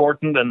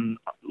important and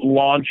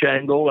launch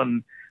angle,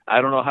 and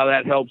I don't know how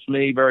that helps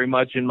me very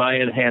much in my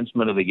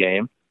enhancement of the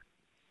game.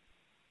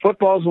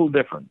 Football's a little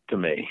different to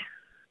me.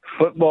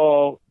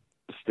 Football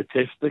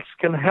statistics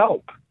can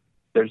help.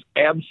 There's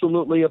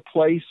absolutely a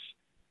place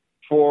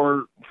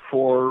for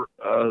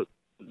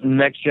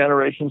next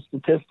generation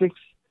statistics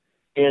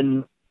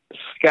in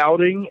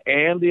scouting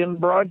and in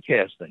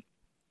broadcasting.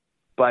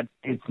 But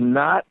it's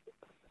not,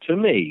 to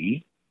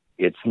me,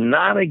 it's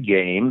not a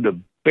game to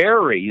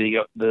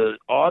bury the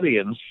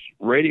audience,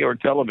 radio or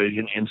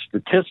television, in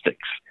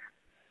statistics.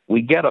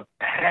 We get a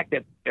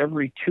packet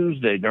every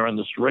Tuesday during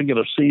this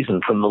regular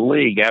season from the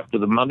league after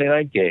the Monday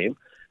night game.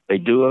 They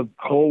do a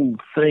whole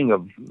thing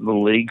of the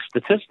league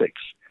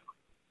statistics,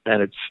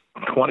 and it's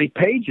 20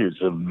 pages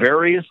of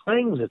various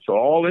things. It's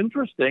all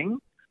interesting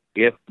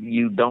if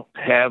you don't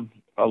have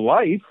a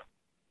life,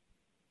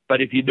 but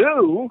if you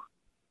do,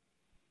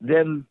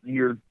 then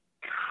your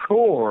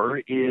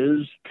chore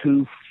is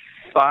to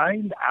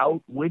find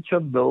out which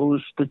of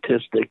those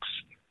statistics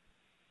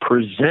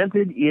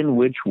presented in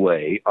which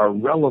way are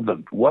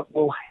relevant, what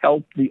will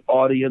help the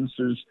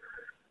audience's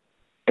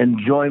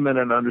enjoyment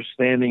and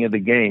understanding of the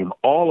game.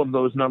 All of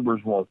those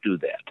numbers won't do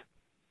that.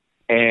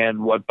 And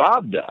what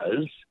Bob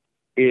does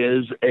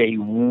is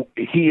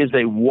he is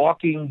a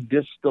walking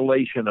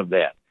distillation of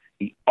that.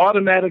 He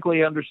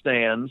automatically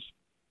understands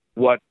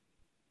what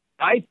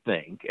I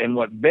think and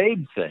what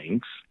Babe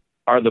thinks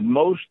are the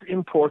most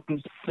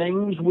important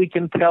things we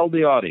can tell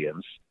the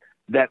audience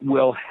that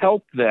will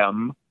help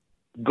them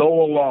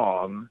go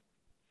along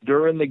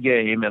during the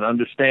game and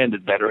understand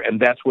it better, and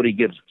that's what he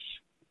gives us.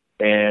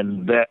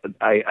 And that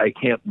I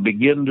can't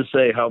begin to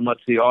say how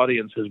much the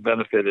audience has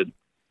benefited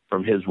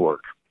from his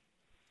work.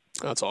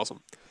 That's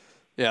awesome.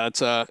 Yeah,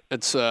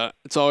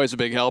 it's always a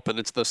big help, and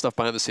it's the stuff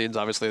behind the scenes,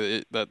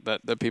 obviously,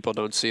 that people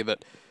don't see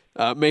that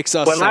makes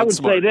us sound I would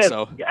smart. say this.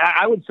 So.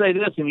 I would say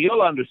this, and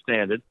you'll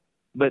understand it.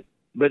 But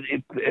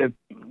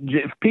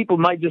if people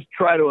might just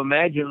try to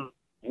imagine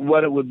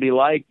what it would be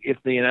like if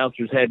the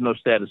announcers had no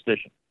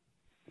statistician.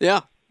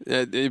 Yeah,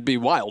 it'd be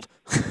wild.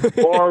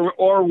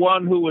 or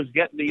one who was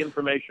getting the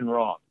information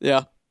wrong.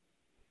 Yeah,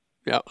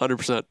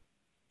 100%.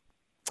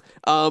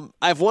 I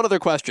have one other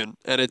question,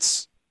 and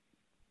it's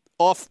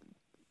off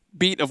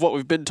beat of what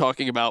we've been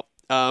talking about.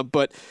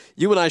 But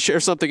you and I share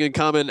something in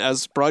common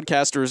as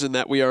broadcasters in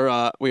that we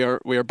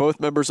are both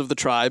members of the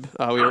tribe.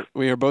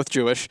 We are both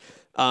Jewish.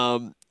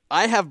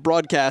 I have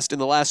broadcast in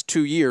the last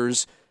 2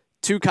 years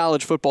 2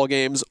 college football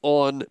games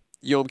on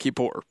Yom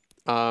Kippur.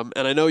 And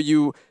I know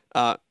you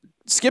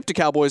skipped a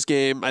Cowboys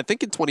game, I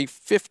think in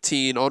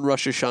 2015 on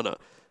Rosh Hashanah.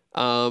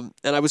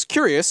 And I was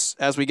curious,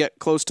 as we get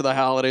close to the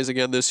holidays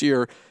again this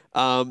year,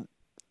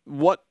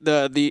 what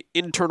the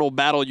internal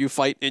battle you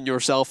fight in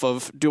yourself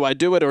of do I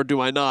do it or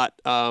do I not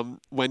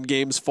when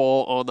games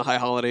fall on the high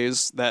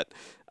holidays that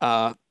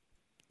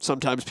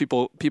sometimes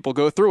people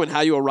go through, and how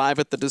you arrive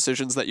at the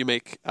decisions that you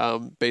make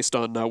based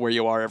on where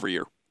you are every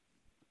year.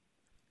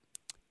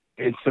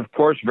 It's, of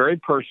course, very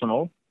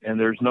personal, and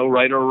there's no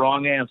right or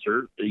wrong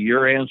answer.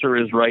 Your answer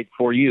is right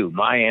for you.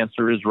 My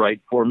answer is right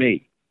for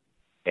me.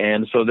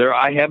 And so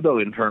I have no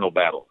internal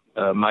battle.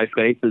 My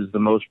faith is the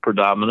most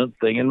predominant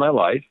thing in my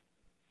life.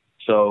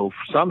 So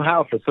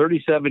somehow for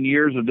 37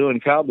 years of doing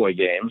Cowboy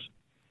games,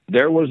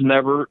 there was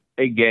never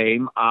a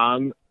game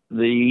on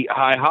the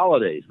high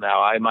holidays.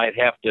 Now, I might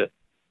have to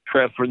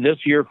for this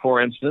year,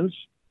 for instance,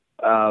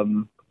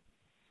 Rosh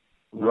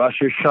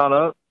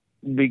Hashanah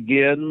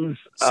begins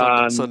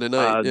on Sunday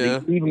night,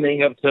 the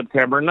evening of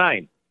September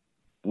 9th.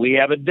 We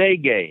have a day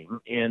game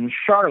in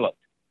Charlotte.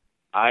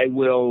 I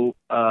will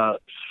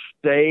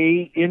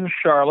stay in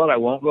Charlotte. I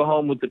won't go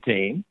home with the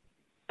team.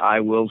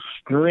 I will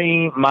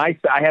stream. I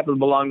happen to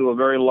belong to a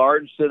very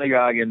large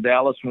synagogue in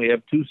Dallas, and we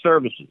have 2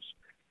 services.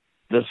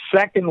 The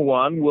second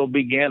one will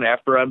begin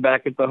after I'm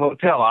back at the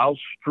hotel. I'll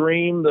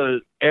stream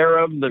the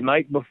Erev, the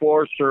night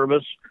before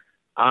service,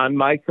 on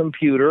my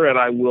computer, and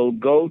I will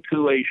go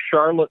to a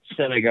Charlotte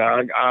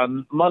synagogue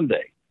on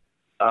Monday,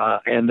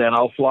 and then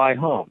I'll fly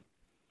home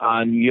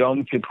on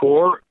Yom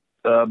Kippur.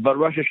 But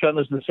Rosh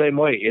Hashanah is the same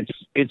way.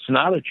 It's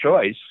not a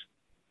choice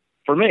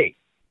for me.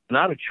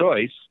 Not a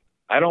choice.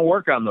 I don't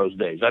work on those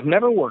days. I've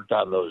never worked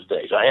on those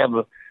days. I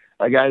have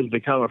a guy who's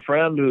become a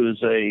friend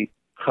who's a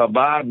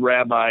Chabad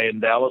rabbi in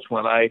Dallas.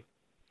 When I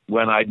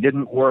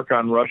didn't work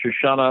on Rosh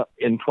Hashanah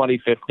in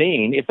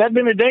 2015, if that'd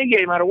been a day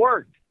game, I'd have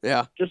worked.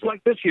 Yeah. Just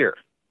like this year.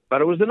 But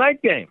it was a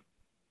night game,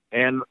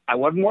 and I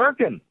wasn't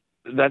working.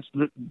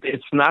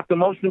 It's not the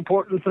most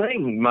important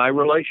thing. My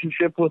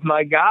relationship with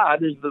my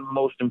God is the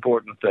most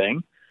important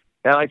thing.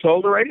 And I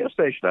told the radio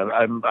station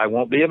I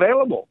won't be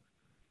available.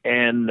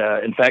 And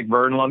in fact,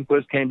 Vern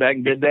Lundquist came back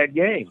and did that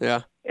game.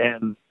 Yeah.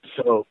 And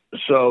so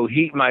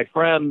my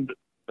friend,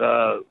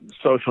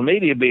 social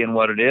media being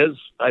what it is,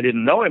 I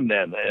didn't know him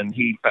then, and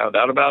he found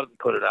out about it and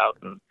put it out.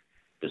 And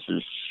this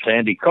is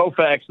Sandy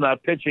Koufax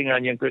not pitching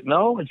on you.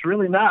 No, it's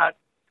really not.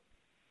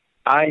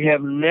 I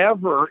have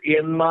never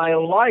in my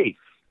life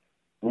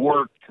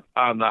worked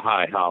on the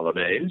high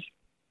holidays,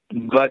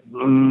 but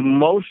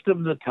most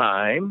of the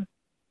time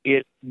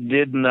it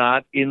did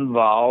not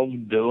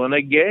involve doing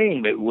a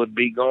game. It would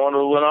be going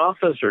to an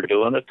office or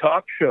doing a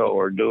talk show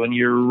or doing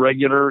your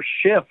regular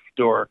shift,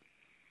 or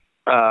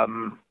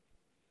and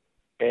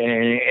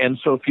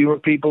so fewer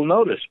people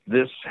noticed.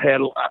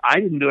 I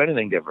didn't do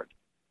anything different.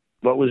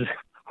 What was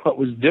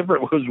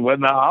different was when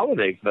the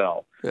holiday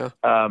fell. Yeah.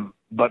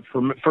 But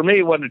for me,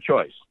 it wasn't a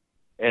choice,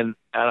 and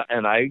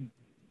I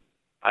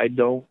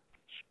don't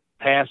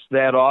pass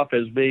that off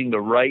as being the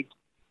right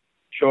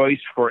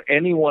choice for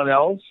anyone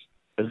else,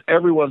 because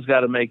everyone's got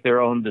to make their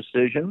own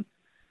decision.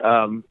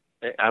 I'm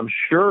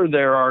sure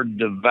there are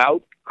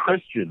devout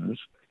Christians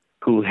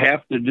who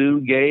have to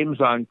do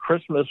games on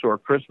Christmas or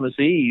Christmas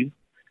Eve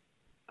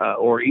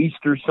or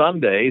Easter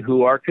Sunday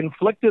who are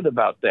conflicted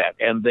about that,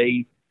 and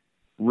they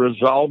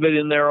resolve it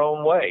in their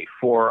own way.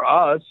 For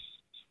us,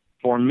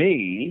 for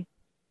me,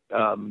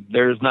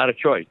 there's not a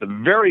choice. The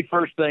very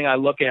first thing I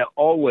look at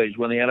always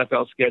when the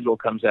NFL schedule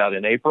comes out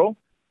in April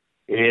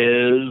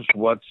is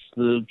what's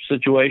the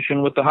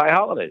situation with the high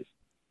holidays.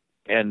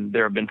 And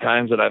there have been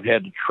times that I've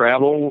had to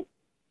travel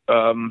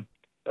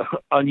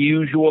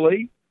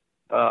unusually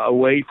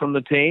away from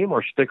the team,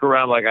 or stick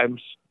around like I'm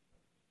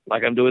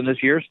doing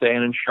this year,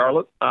 staying in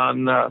Charlotte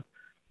on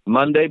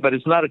Monday. But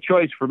it's not a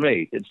choice for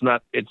me. It's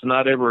not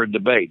ever a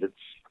debate.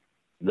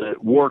 The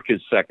work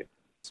is second.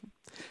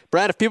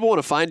 Brad, if people want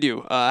to find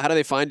you, how do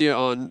they find you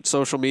on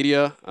social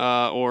media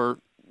or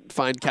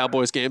find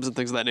Cowboys games and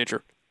things of that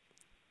nature?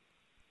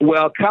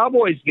 Well,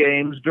 Cowboys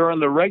games during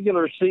the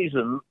regular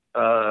season,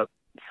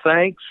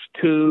 thanks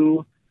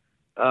to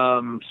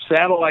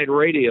satellite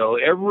radio,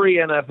 every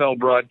NFL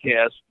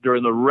broadcast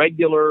during the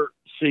regular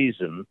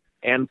season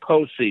and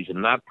postseason,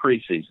 not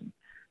preseason,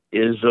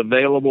 is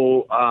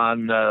available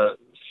on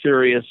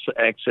Sirius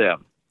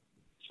XM.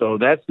 So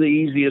that's the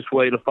easiest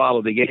way to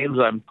follow the games.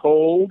 I'm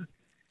told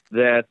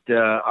that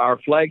our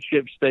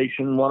flagship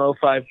station,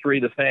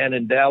 105.3 The Fan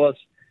in Dallas,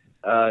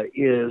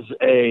 is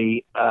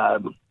a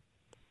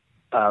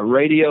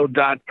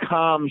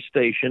radio.com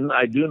station.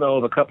 I do know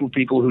of a couple of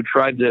people who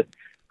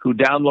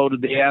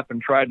downloaded the app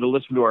and tried to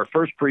listen to our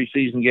first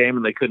preseason game,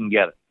 and they couldn't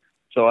get it.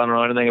 So I don't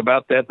know anything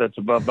about that. That's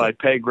above my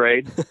pay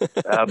grade.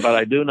 But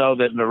I do know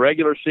that in the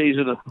regular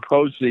season and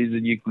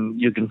postseason,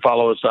 you can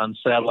follow us on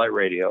satellite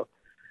radio.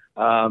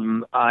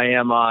 I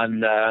am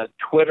on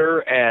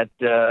Twitter at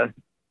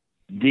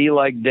D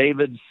like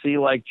David, C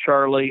like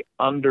Charlie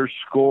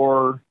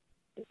 _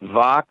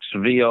 Vox,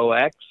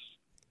 VOX.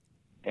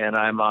 And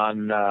I'm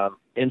on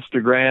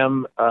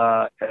Instagram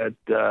at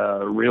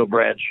Real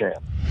Brad Sham.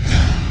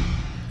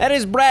 That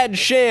is Brad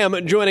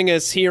Sham joining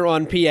us here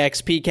on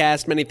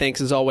PXPcast. Many thanks,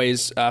 as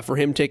always, for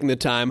him taking the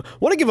time.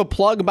 Want to give a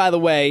plug, by the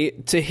way,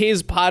 to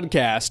his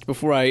podcast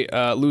before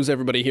I lose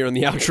everybody here on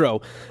the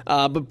outro.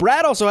 But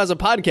Brad also has a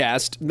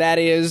podcast that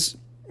is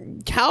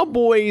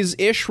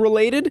Cowboys-ish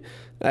related.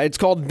 It's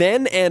called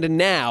Then and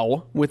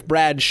Now with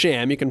Brad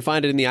Sham. You can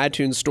find it in the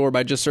iTunes store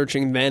by just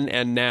searching Then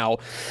and Now.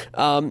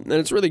 And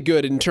it's really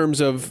good in terms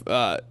of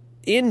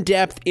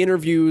in-depth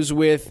interviews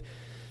with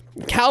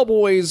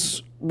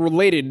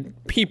Cowboys-related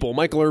people.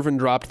 Michael Irvin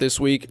dropped this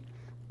week.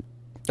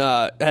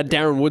 Had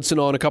Darren Woodson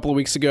on a couple of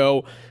weeks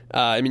ago.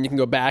 You can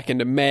go back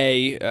into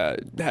May.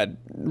 Had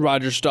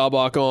Roger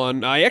Staubach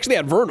on. I actually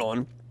had Vern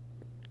on.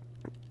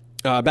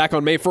 back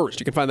on May 1st.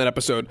 You can find that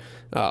episode.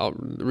 I'll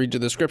read you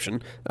the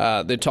description.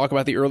 They talk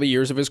about the early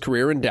years of his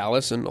career in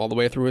Dallas and all the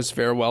way through his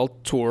farewell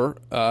tour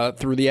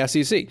through the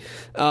SEC.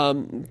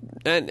 And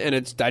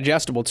it's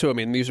digestible, too. I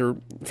mean, these are,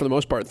 for the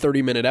most part,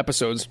 30-minute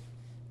episodes.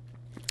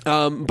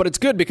 But it's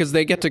good because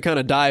they get to kind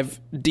of dive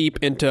deep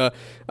into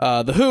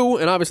the Who,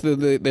 and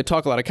obviously they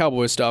talk a lot of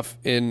Cowboys stuff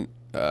in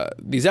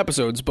these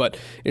episodes, but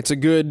it's a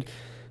good...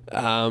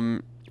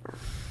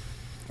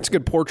 It's a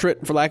good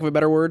portrait, for lack of a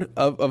better word,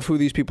 of who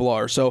these people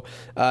are. So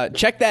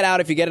check that out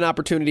if you get an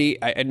opportunity.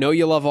 I know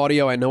you love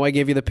audio. I know I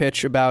gave you the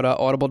pitch about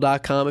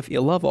Audible.com. If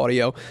you love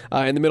audio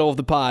in the middle of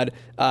the pod,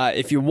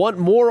 if you want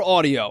more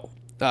audio,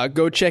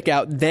 go check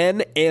out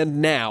Then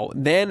and Now.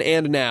 Then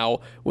and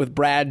Now with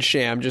Brad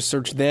Sham. Just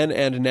search Then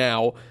and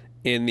Now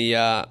in the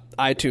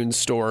iTunes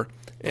store.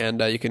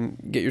 And you can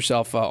get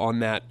yourself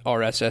on that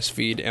RSS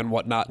feed and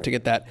whatnot to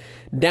get that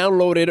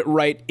downloaded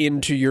right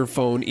into your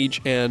phone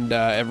each and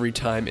every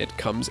time it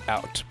comes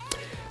out.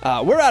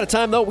 We're out of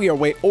time, though. We are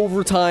way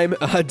over time.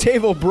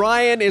 Dave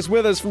O'Brien is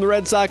with us from the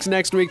Red Sox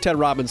next week. Ted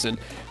Robinson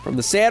from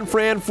the San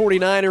Fran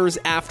 49ers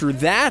after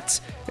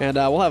that. And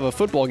we'll have a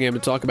football game to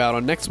talk about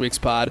on next week's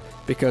pod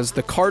because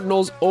the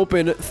Cardinals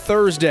open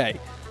Thursday.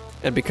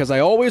 And because I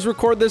always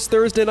record this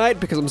Thursday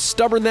night, because I'm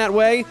stubborn that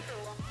way,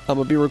 I'm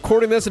going to be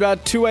recording this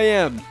about 2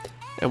 a.m.,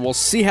 and we'll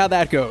see how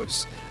that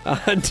goes.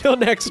 Until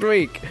next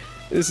week,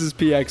 this is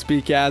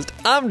PXPcast.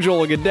 I'm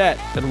Joel Gadet,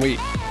 and we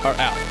are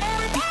out.